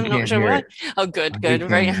some Well, reason. I'm not sure why. Oh, good. We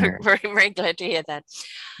Very, can't very, very glad to hear that.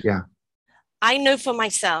 Yeah. I know for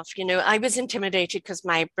myself, I was intimidated because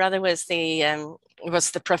my brother was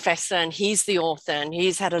the professor, and he's the author, and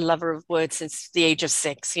he's had a lover of words since the age of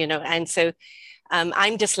 6, and so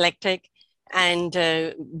I'm dyslexic and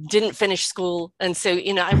didn't finish school. And so,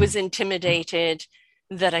 I was intimidated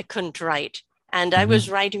that I couldn't write. And I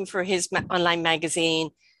was writing for his online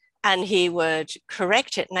magazine, and he would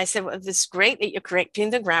correct it. And I said, well, it's great that you're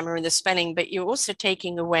correcting the grammar and the spelling, but you're also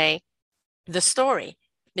taking away the story,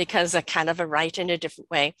 because I kind of write in a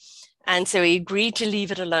different way. And so he agreed to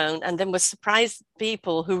leave it alone, and then was surprised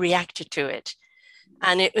people who reacted to it.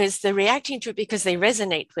 And it was the reacting to it because they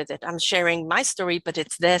resonate with it. I'm sharing my story, but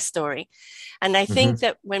it's their story. And I think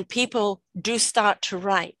that when people do start to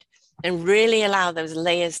write and really allow those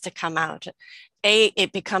layers to come out,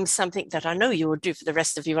 it becomes something that I know you will do for the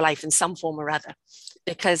rest of your life in some form or other,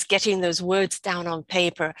 because getting those words down on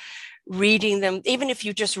paper, reading them, even if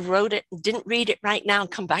you just wrote it, didn't read it right now and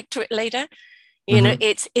come back to it later,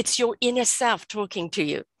 it's your inner self talking to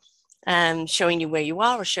you, showing you where you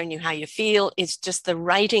are or showing you how you feel. It's just the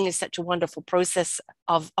writing is such a wonderful process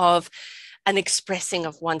of an expressing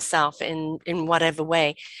of oneself in whatever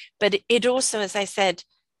way. But it also, as I said,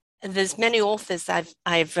 there's many authors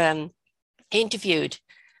I've interviewed,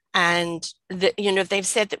 and they've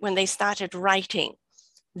said that when they started writing,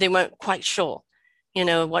 they weren't quite sure,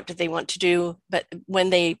 what did they want to do. But when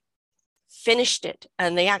they finished it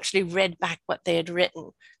and they actually read back what they had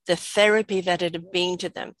written, the therapy that it had been to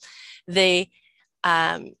them, the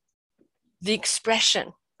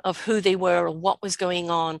expression of who they were or what was going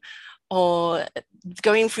on, or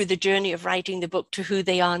going through the journey of writing the book to who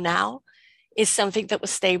they are now, is something that will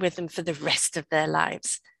stay with them for the rest of their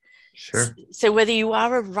lives. Sure. So whether you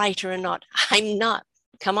are a writer or not, I'm not.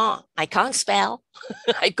 Come on, I can't spell.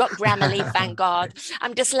 I got Grammarly, thank God.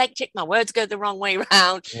 I'm dyslexic. My words go the wrong way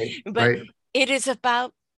around. But it is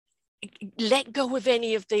about, let go of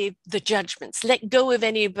any of the judgments. Let go of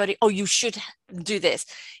anybody. Oh, you should do this.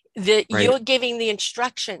 You're giving the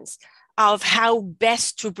instructions of how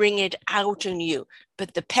best to bring it out in you.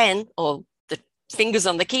 But the pen or the fingers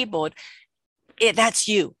on the keyboard, that's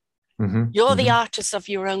you. You're the artist of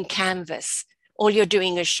your own canvas. All you're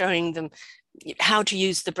doing is showing them how to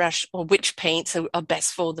use the brush or which paints are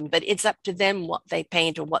best for them. But it's up to them what they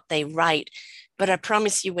paint or what they write. But I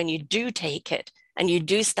promise you, when you do take it and you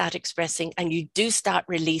do start expressing and you do start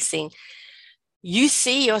releasing, you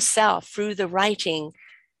see yourself through the writing.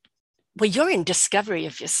 Well, you're in discovery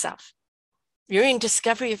of yourself. You're in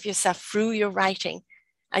discovery of yourself through your writing,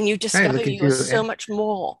 and you discover you're so much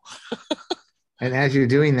more. And as you're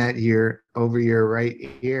doing that, over your right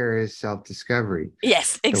ear is self-discovery.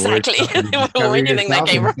 Yes, exactly. When you think that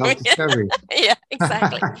came wrong. Yeah,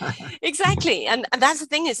 exactly. Exactly. And that's the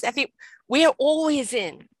thing is, I think we are always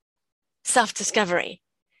in self-discovery.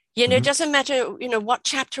 It doesn't matter, what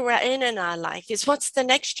chapter we're in our life. It's what's the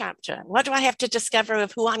next chapter? What do I have to discover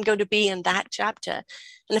of who I'm going to be in that chapter?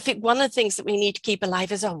 And I think one of the things that we need to keep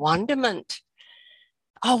alive is our wonderment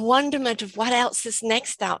of what else is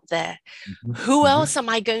next out there. Who else am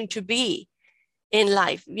I going to be in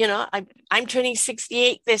life? I'm turning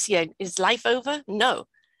 68 this year. Is life over? No.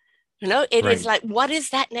 It is like, what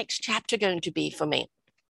is that next chapter going to be for me?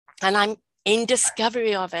 And I'm in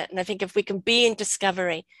discovery of it. And I think if we can be in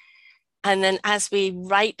discovery, and then as we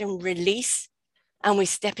write and release and we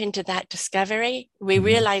step into that discovery, we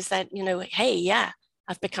realize that, hey, yeah,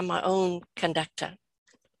 I've become my own conductor.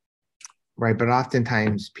 Right. But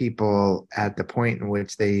oftentimes people at the point in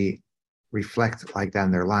which they reflect like that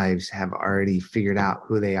in their lives have already figured out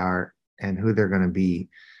who they are and who they're going to be.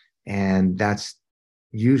 And that's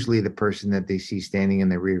usually the person that they see standing in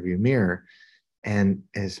the rearview mirror. and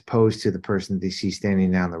as opposed to the person they see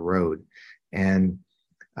standing down the road. And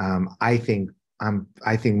I think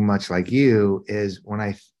much like you is when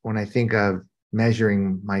I think of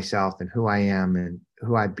measuring myself and who I am and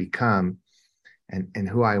who I've become and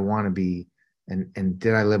who I want to be and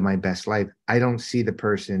did I live my best life? I don't see the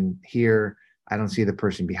person here. I don't see the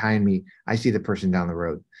person behind me. I see the person down the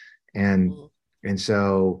road. And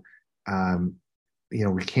so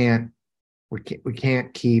we can't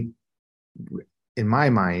keep, in my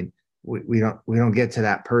mind, we don't get to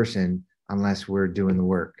that person unless we're doing the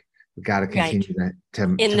work. We got to continue to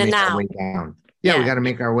make our way down. Yeah, we got to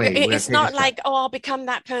make our way. It's not like, I'll become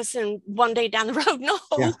that person one day down the road. No,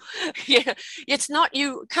 it's not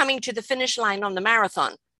you coming to the finish line on the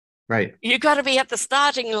marathon. Right. You got to be at the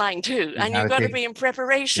starting line too, and you got to be in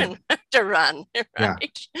preparation to run.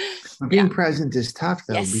 Right. Yeah. Being present is tough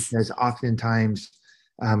though, because oftentimes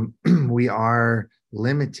we are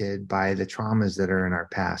limited by the traumas that are in our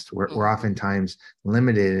past. We're oftentimes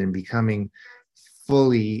limited in becoming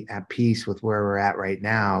fully at peace with where we're at right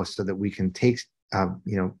now, so that we can take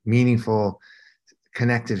meaningful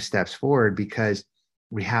connective steps forward, because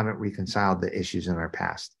we haven't reconciled the issues in our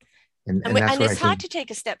past. And it's hard to take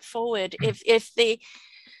a step forward if the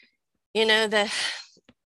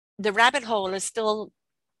rabbit hole is still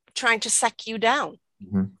trying to suck you down.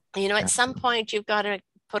 Mm-hmm. At some point you've got to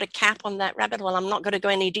put a cap on that rabbit hole. I'm not going to go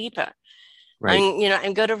any deeper. Right.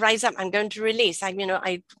 I'm going to rise up. I'm going to release. I'm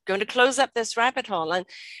going to close up this rabbit hole. And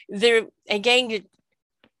there again,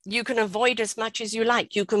 you can avoid as much as you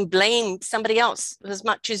like. You can blame somebody else as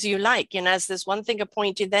much as you like. As there's one finger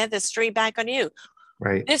pointed there, there's three back on you.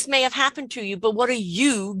 Right. This may have happened to you, but what are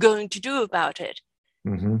you going to do about it?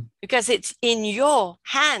 Mm-hmm. Because it's in your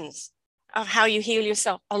hands of how you heal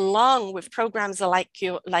yourself, along with programs like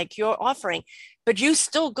you're offering. But you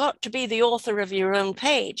still got to be the author of your own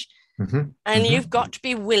page. Mm-hmm. And you've got to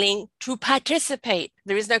be willing to participate.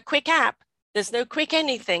 There is no quick app. There's no quick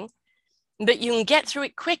anything. But you can get through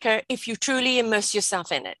it quicker if you truly immerse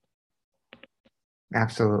yourself in it.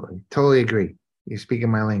 Absolutely. Totally agree. You're speaking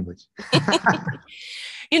my language.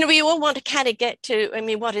 We all want to kind of get to,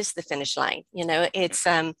 what is the finish line? It's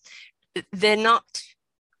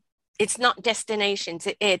it's not destinations.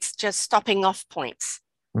 It's just stopping off points.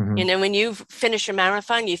 Mm-hmm. When you finish a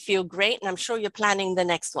marathon, you feel great. And I'm sure you're planning the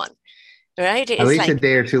next one. Right? At least a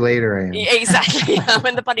day or two later, I am. Exactly.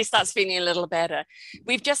 When the body starts feeling a little better.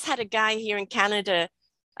 We've just had a guy here in Canada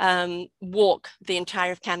walk the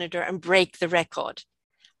entire of Canada and break the record.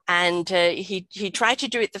 And he tried to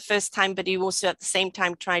do it the first time, but he also at the same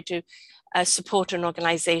time tried to support an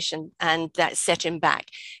organization, and that set him back.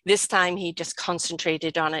 This time he just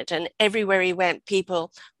concentrated on it, and everywhere he went,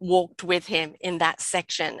 people walked with him in that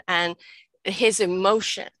section. And his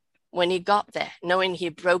emotion when he got there, knowing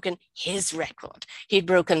he'd broken his record, he'd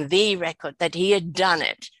broken the record, that he had done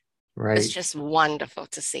it. Right. It's just wonderful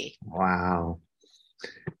to see. Wow.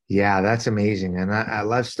 Yeah, that's amazing. And I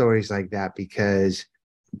love stories like that, because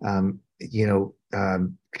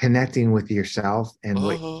connecting with yourself and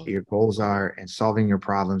what your goals are and solving your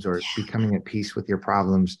problems, or becoming at peace with your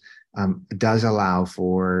problems, does allow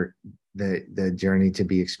for the journey to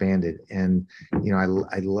be expanded. And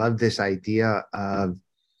I love this idea of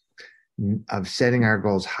setting our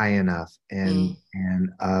goals high enough and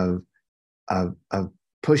of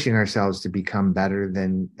pushing ourselves to become better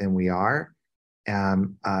than we are.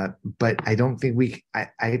 But I don't think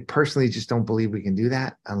I personally just don't believe we can do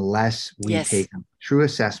that unless we take a true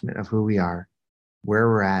assessment of who we are, where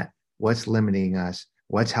we're at, what's limiting us,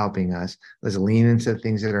 what's helping us. Let's lean into the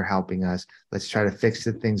things that are helping us. Let's try to fix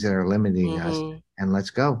the things that are limiting us, and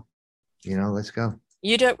let's go. Let's go.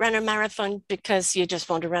 You don't run a marathon because you just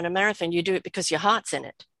want to run a marathon. You do it because your heart's in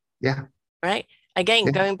it. Yeah. Right. Again,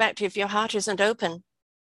 going back to, if your heart isn't open,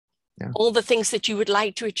 all the things that you would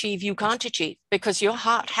like to achieve, you can't achieve, because your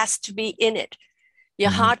heart has to be in it. Your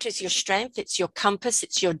heart is your strength. It's your compass.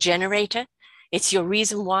 It's your generator. It's your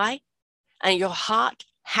reason why. And your heart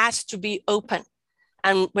has to be open.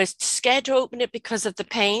 And we're scared to open it because of the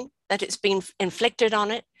pain that it's been inflicted on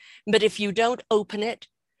it. But if you don't open it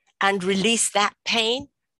and release that pain,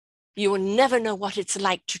 you will never know what it's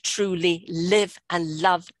like to truly live and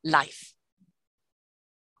love life.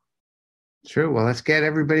 True. Well, let's get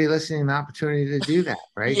everybody listening the opportunity to do that,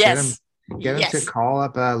 right? Yes. Get them to call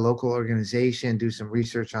up a local organization, do some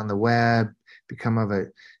research on the web,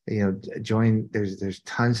 join. There's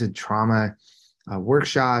tons of trauma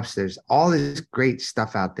workshops. There's all this great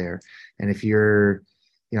stuff out there. And if you're,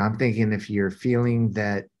 I'm thinking if you're feeling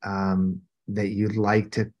that that you'd like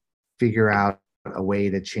to figure out a way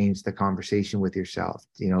to change the conversation with yourself,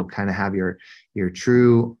 kind of have your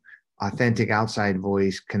true, authentic outside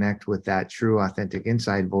voice connect with that true authentic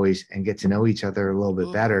inside voice and get to know each other a little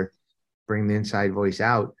bit better, bring the inside voice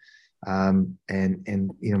out, and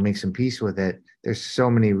make some peace with it. There's so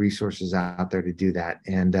many resources out there to do that.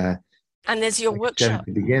 And there's your like workshop at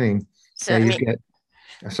the beginning. so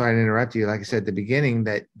Sorry to interrupt you. Like I said at the beginning,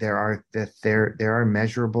 that there are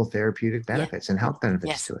measurable therapeutic benefits and health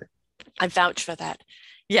benefits to it. I vouch for that.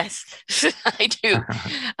 Yes, I do.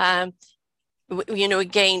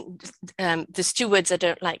 Again, there's two words I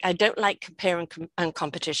don't like. I don't like compare and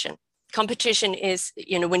competition. Competition is,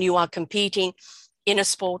 when you are competing in a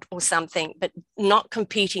sport or something, but not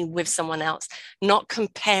competing with someone else, not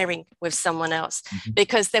comparing with someone else,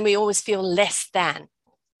 because then we always feel less than,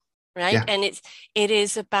 right? Yeah. And it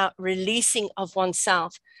is about releasing of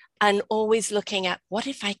oneself and always looking at, what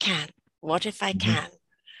if I can? What if I can?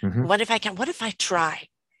 What if I can? What if I try?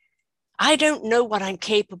 I don't know what I'm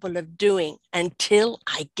capable of doing until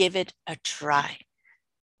I give it a try.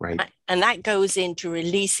 Right. And that goes into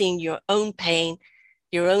releasing your own pain,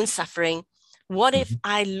 your own suffering. What if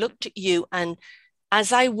I looked at you and,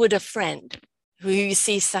 as I would a friend who you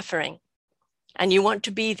see suffering, and you want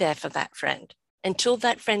to be there for that friend until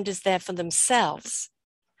that friend is there for themselves,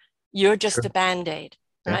 you're just a Band-Aid,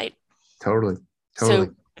 right? Totally.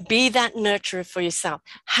 So be that nurturer for yourself.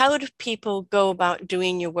 How do people go about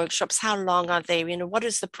doing your workshops? How long are they? What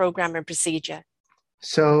is the program and procedure?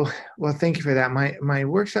 So, well, thank you for that. My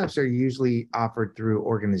workshops are usually offered through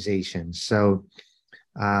organizations. So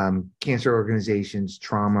cancer organizations,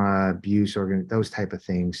 trauma, abuse, those type of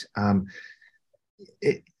things.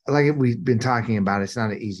 Like we've been talking about, it's not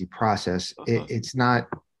an easy process. It's not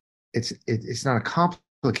a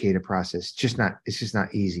complicated process. It's just not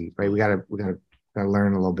easy, right? We gotta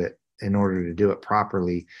learn a little bit in order to do it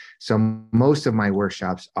properly. So most of my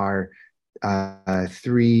workshops are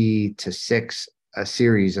 3 to 6, a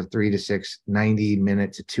series of 3 to 6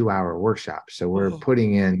 90-minute to 2-hour workshops. So we're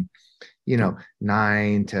putting in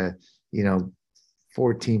 9 to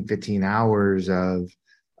 14, 15 hours of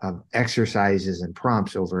exercises and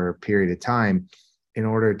prompts over a period of time in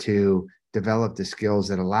order to develop the skills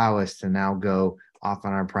that allow us to now go off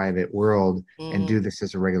on our private world and do this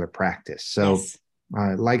as a regular practice. So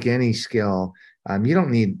like any skill, you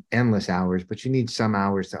don't need endless hours, but you need some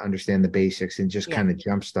hours to understand the basics and just kind of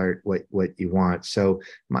jumpstart what you want. So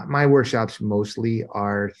my workshops mostly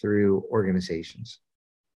are through organizations.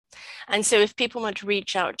 And so if people want to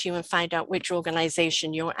reach out to you and find out which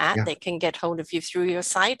organization you're at, they can get hold of you through your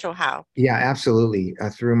site, or how? Yeah, absolutely.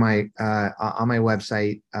 Through my on my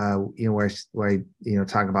website, where I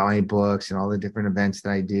talk about my books and all the different events that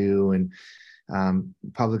I do, and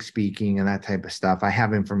public speaking and that type of stuff. I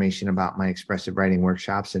have information about my expressive writing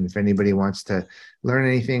workshops, and if anybody wants to learn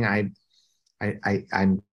anything, I'm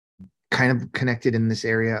kind of connected in this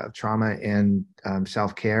area of trauma and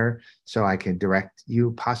self-care, so I can direct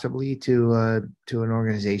you possibly to an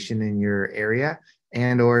organization in your area,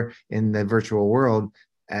 and or in the virtual world,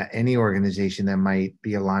 any organization that might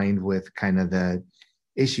be aligned with kind of the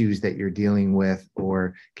issues that you're dealing with,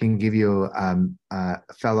 or can give you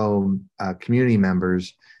fellow community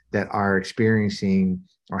members that are experiencing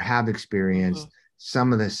or have experienced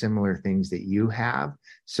some of the similar things that you have,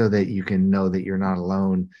 so that you can know that you're not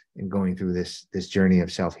alone in going through this journey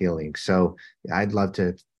of self-healing. So I'd love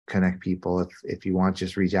to connect people. If you want,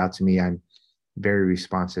 just reach out to me. I'm very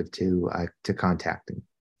responsive to contacting.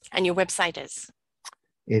 And your website is?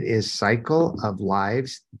 It is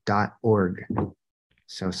cycleoflives.org.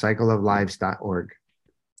 So cycleoflives.org.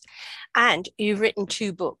 And you've written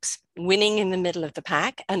 2 books, Winning in the Middle of the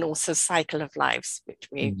Pack and also Cycle of Lives, which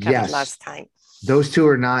we covered last time. Those 2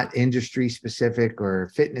 are not industry specific or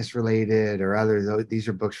fitness related or other. These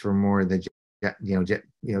are books for more the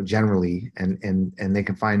generally, and they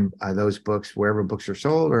can find those books wherever books are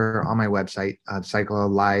sold or on my website. Cycle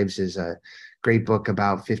of Lives is a great book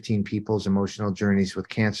about 15 people's emotional journeys with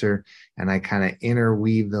cancer, and I kind of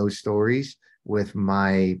interweave those stories with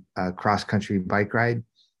my cross-country bike ride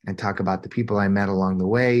and talk about the people I met along the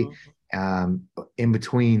way, in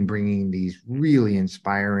between bringing these really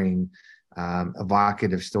inspiring,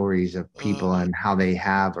 evocative stories of people and how they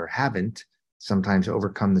have or haven't sometimes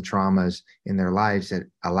overcome the traumas in their lives that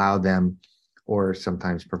allow them, or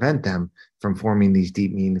sometimes prevent them, from forming these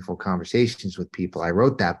deep, meaningful conversations with people. I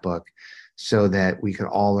wrote that book so that we could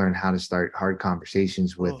all learn how to start hard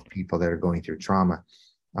conversations with people that are going through trauma.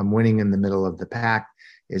 Winning in the Middle of the Pack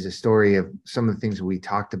is a story of some of the things that we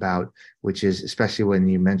talked about, which is, especially when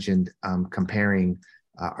you mentioned comparing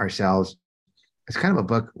ourselves. It's kind of a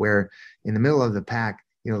book where in the middle of the pack,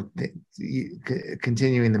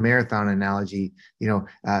 continuing the marathon analogy,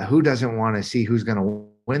 who doesn't want to see who's going to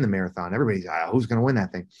win the marathon. Everybody's who's going to win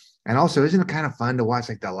that thing? And also, isn't it kind of fun to watch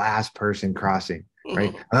like the last person crossing,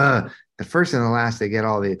 right? The first and the last, they get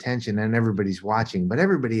all the attention and everybody's watching, but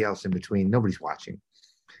everybody else in between, nobody's watching.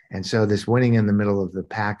 And so this winning in the middle of the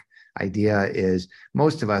pack idea is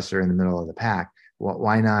most of us are in the middle of the pack. Well,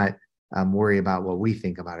 why not worry about what we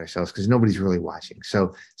think about ourselves? Because nobody's really watching.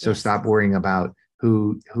 So yes. Stop worrying about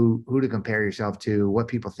who to compare yourself to, what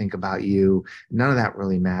people think about you. None of that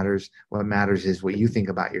really matters. What matters is what you think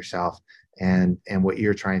about yourself and what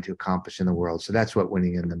you're trying to accomplish in the world. So that's what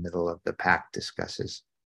winning in the middle of the pack discusses.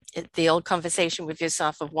 The old conversation with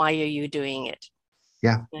yourself of why are you doing it?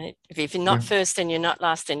 Yeah. Right? If you're not first and you're not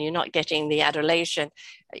last and you're not getting the adulation,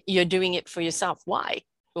 you're doing it for yourself. Why?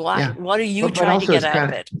 Yeah. What are you trying to get out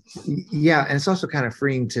of it? Yeah. And it's also kind of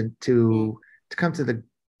freeing to come to the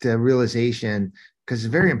realization, because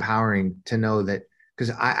it's very empowering to know that, because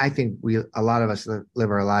I think a lot of us live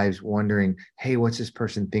our lives wondering, hey, what's this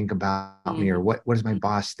person think about me? Or what does my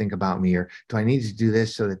boss think about me? Or do I need to do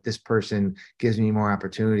this so that this person gives me more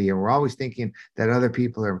opportunity? And we're always thinking that other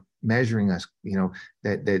people are measuring us,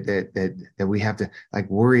 that we have to like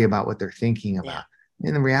worry about what they're thinking about. Yeah.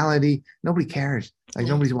 In the reality, nobody cares. Like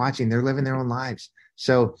nobody's watching. They're living their own lives.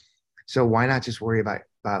 So why not just worry about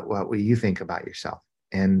what you think about yourself?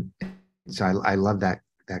 And so I love that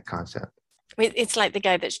concept. It's like the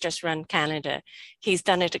guy that's just run Canada. He's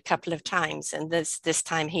done it a couple of times, and this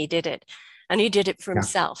time he did it, and he did it for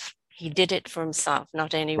himself. He did it for himself,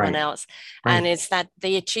 not anyone else. Right. And it's that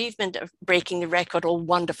the achievement of breaking the record, all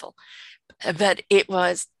wonderful, but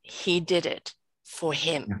he did it for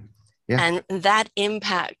him. Yeah. Yeah. And that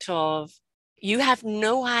impact of, you have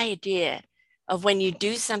no idea of when you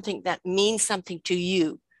do something that means something to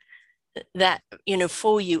you, that,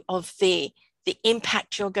 for you, of the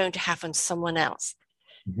impact you're going to have on someone else.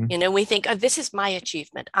 Mm-hmm. We think, oh, this is my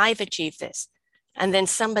achievement. I've achieved this. And then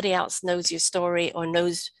somebody else knows your story or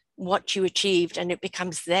knows what you achieved, and it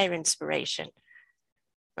becomes their inspiration,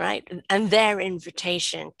 right? And their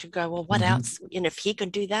invitation to go, well, what else? If he can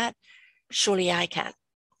do that, surely I can,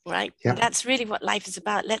 right? Yeah. And that's really what life is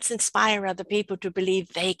about. Let's inspire other people to believe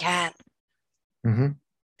they can. Mm-hmm.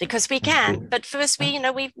 Because we can. But first, we've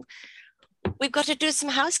got to do some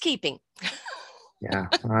housekeeping. Yeah,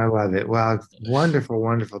 I love it. Well, it's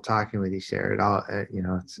wonderful talking with you, Sarah.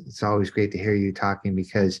 It's always great to hear you talking,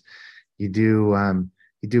 because you do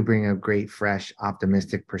bring a great, fresh,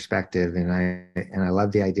 optimistic perspective, and I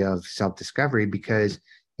love the idea of self-discovery, because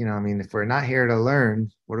if we're not here to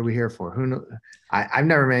learn, what are we here for? Who knows? I've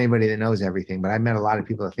never met anybody that knows everything, but I've met a lot of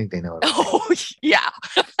people that think they know everything. Oh, yeah.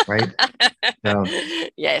 Right? So,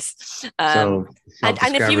 yes. And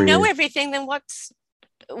if you know everything, then what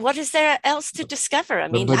is there else to discover? I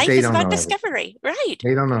mean, life is about discovery, right?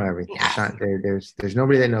 They don't know everything. It's not, there's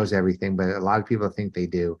nobody that knows everything, but a lot of people think they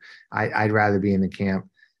do. I'd rather be in the camp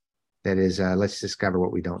that is, let's discover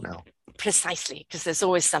what we don't know. Precisely, because there's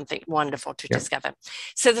always something wonderful to discover.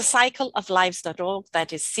 So the cycleoflives.org,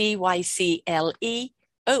 that is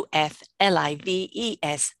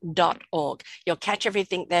CYCLEOFLIVES.org. You'll catch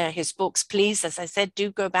everything there. His books, please, as I said,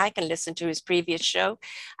 do go back and listen to his previous show.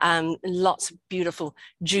 Lots of beautiful,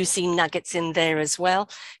 juicy nuggets in there as well.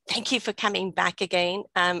 Thank you for coming back again.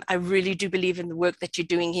 I really do believe in the work that you're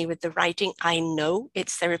doing here with the writing. I know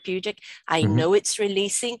it's therapeutic. I know it's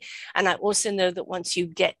releasing. And I also know that once you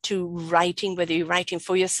get to writing, whether you're writing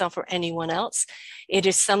for yourself or anyone else, it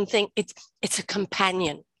is something, it's a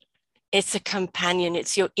companion. It's a companion.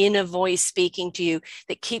 It's your inner voice speaking to you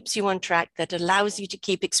that keeps you on track, that allows you to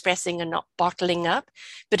keep expressing and not bottling up.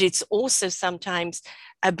 But it's also sometimes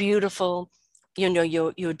a beautiful,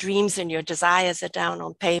 your dreams and your desires are down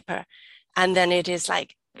on paper. And then it is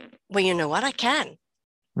like, well, you know what? I can.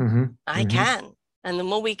 I can. And the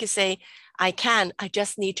more we can say, I can, I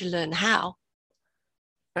just need to learn how.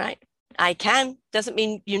 Right? I can doesn't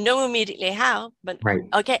mean you know immediately how, but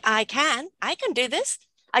okay, I can do this.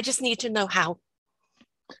 I just need to know how.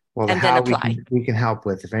 Well, and then apply. We can help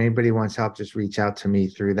with. If anybody wants help, just reach out to me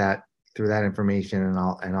through that information, and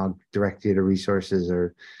I'll direct you to resources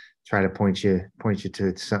or try to point you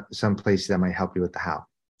to some place that might help you with the how.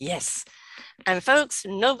 Yes. And folks,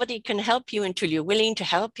 nobody can help you until you're willing to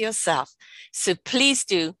help yourself. So please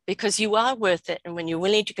do, because you are worth it. And when you're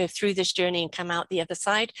willing to go through this journey and come out the other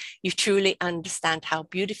side, you truly understand how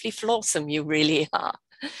beautifully flawsome you really are.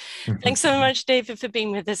 Thanks so much, David, for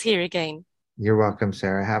being with us here again. You're welcome,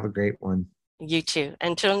 Sarah. Have a great one. You too.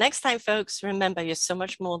 Until next time, folks, remember, you're so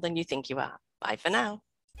much more than you think you are. Bye for now.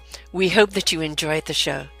 We hope that you enjoyed the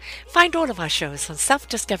show. Find all of our shows on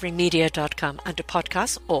selfdiscoverymedia.com under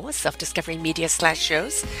podcasts or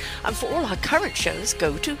selfdiscoverymedia/shows. And for all our current shows,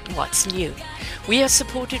 go to What's New. We are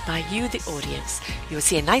supported by you, the audience. You'll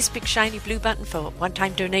see a nice big shiny blue button for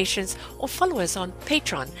one-time donations, or follow us on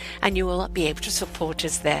Patreon and you will be able to support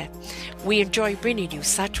us there. We enjoy bringing you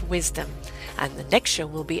such wisdom. And the next show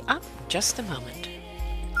will be up in just a moment.